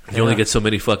 You only get so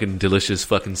many fucking delicious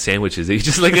fucking sandwiches that you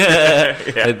just like,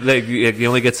 like you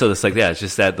only get so it's like it's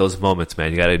just those moments,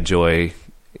 man. You got to enjoy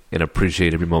and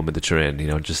appreciate every moment that you're in. You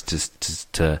know, just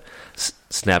to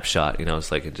snapshot. You know,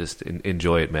 it's like just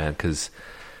enjoy it, man. Because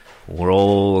we're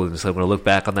old, and it's like when I look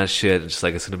back on that shit, it's just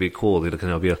like it's gonna be cool. It's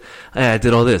gonna be, hey, I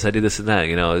did all this, I did this and that,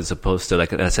 you know, as opposed to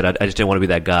like I said, I just didn't want to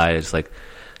be that guy. It's like,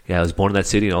 I was born in that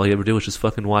city, and all you ever do was just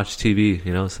fucking watch TV.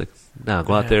 You know, it's like,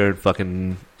 go out there and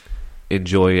fucking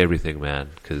enjoy everything, man,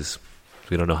 because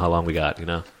we don't know how long we got. You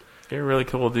know, you're a really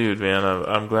cool dude, man.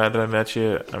 I'm glad that I met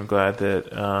you. I'm glad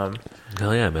that.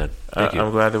 Hell yeah, man. Thank you.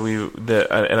 I'm glad that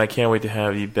and I can't wait to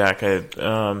have you back.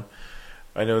 I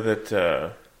know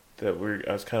that.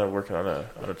 I was kind of working on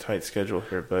a tight schedule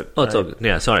here, but it's all good.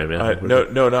 Yeah, sorry, man.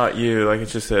 No, not you. Like,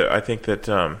 it's just that I think that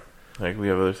like we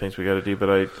have other things we got to do, but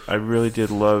I really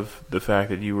did love the fact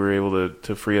that you were able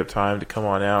to free up time to come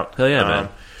on out. Hell yeah, man.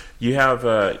 You have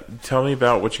tell me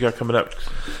about what you got coming up.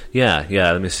 Yeah.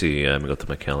 Let me see. Let me go through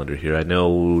my calendar here. I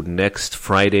know next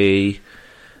Friday.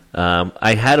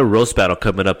 I had a roast battle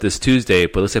coming up this Tuesday,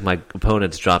 but it looks like my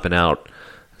opponent's dropping out.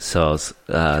 So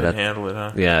couldn't handle it,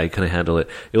 huh? Yeah, he couldn't handle it.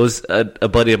 It was a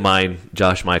buddy of mine,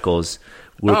 Josh Michaels.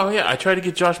 I tried to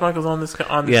get Josh Michaels on this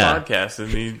podcast,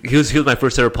 and he was my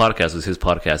first ever podcast. Was his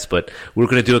podcast, but we were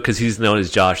going to do it because he's known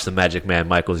as Josh the Magic Man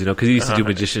Michaels. You know, because he used to do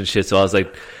magician shit. So I was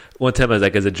like, one time I was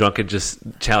like, as a drunken just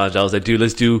challenge, I was like, dude,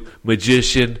 let's do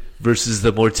magician versus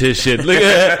the mortician,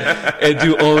 and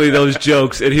do only those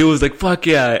jokes. And he was like, fuck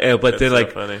yeah. But then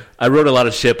like, funny. I wrote a lot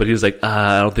of shit, but he was like,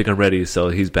 I don't think I'm ready. So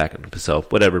he's back. So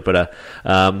whatever. But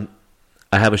I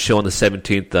have a show on the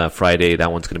 17th, Friday.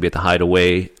 That one's going to be at the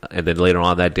Hideaway. And then later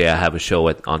on that day, I have a show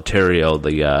at Ontario,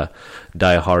 the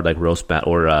Die Hard like roast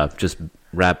battle or just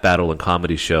rap battle and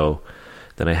comedy show.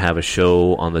 Then I have a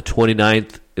show on the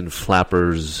 29th in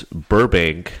Flappers,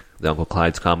 Burbank, the Uncle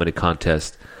Clyde's Comedy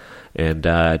Contest. And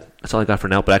that's all I got for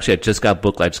now. But actually, I just got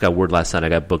booked. I just got word last night. I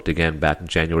got booked again back on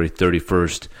January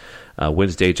 31st,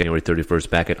 Wednesday, January 31st,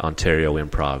 back at Ontario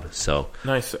Improv. So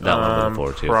nice. That one I'm looking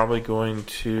forward to. Probably going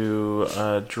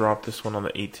to drop this one on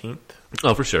the 18th.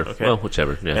 Oh, for sure. Okay. Well,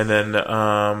 whichever. Yeah. And then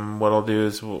what I'll do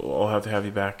is I'll have to have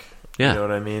you back. Yeah. You know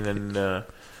what I mean?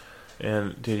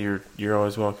 And dude, you're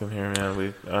always welcome here,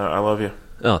 man. I love you.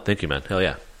 Oh, thank you, man. Hell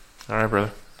yeah. All right,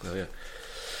 brother. Hell yeah.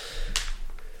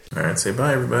 All right, say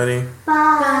bye, everybody.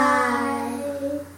 Bye.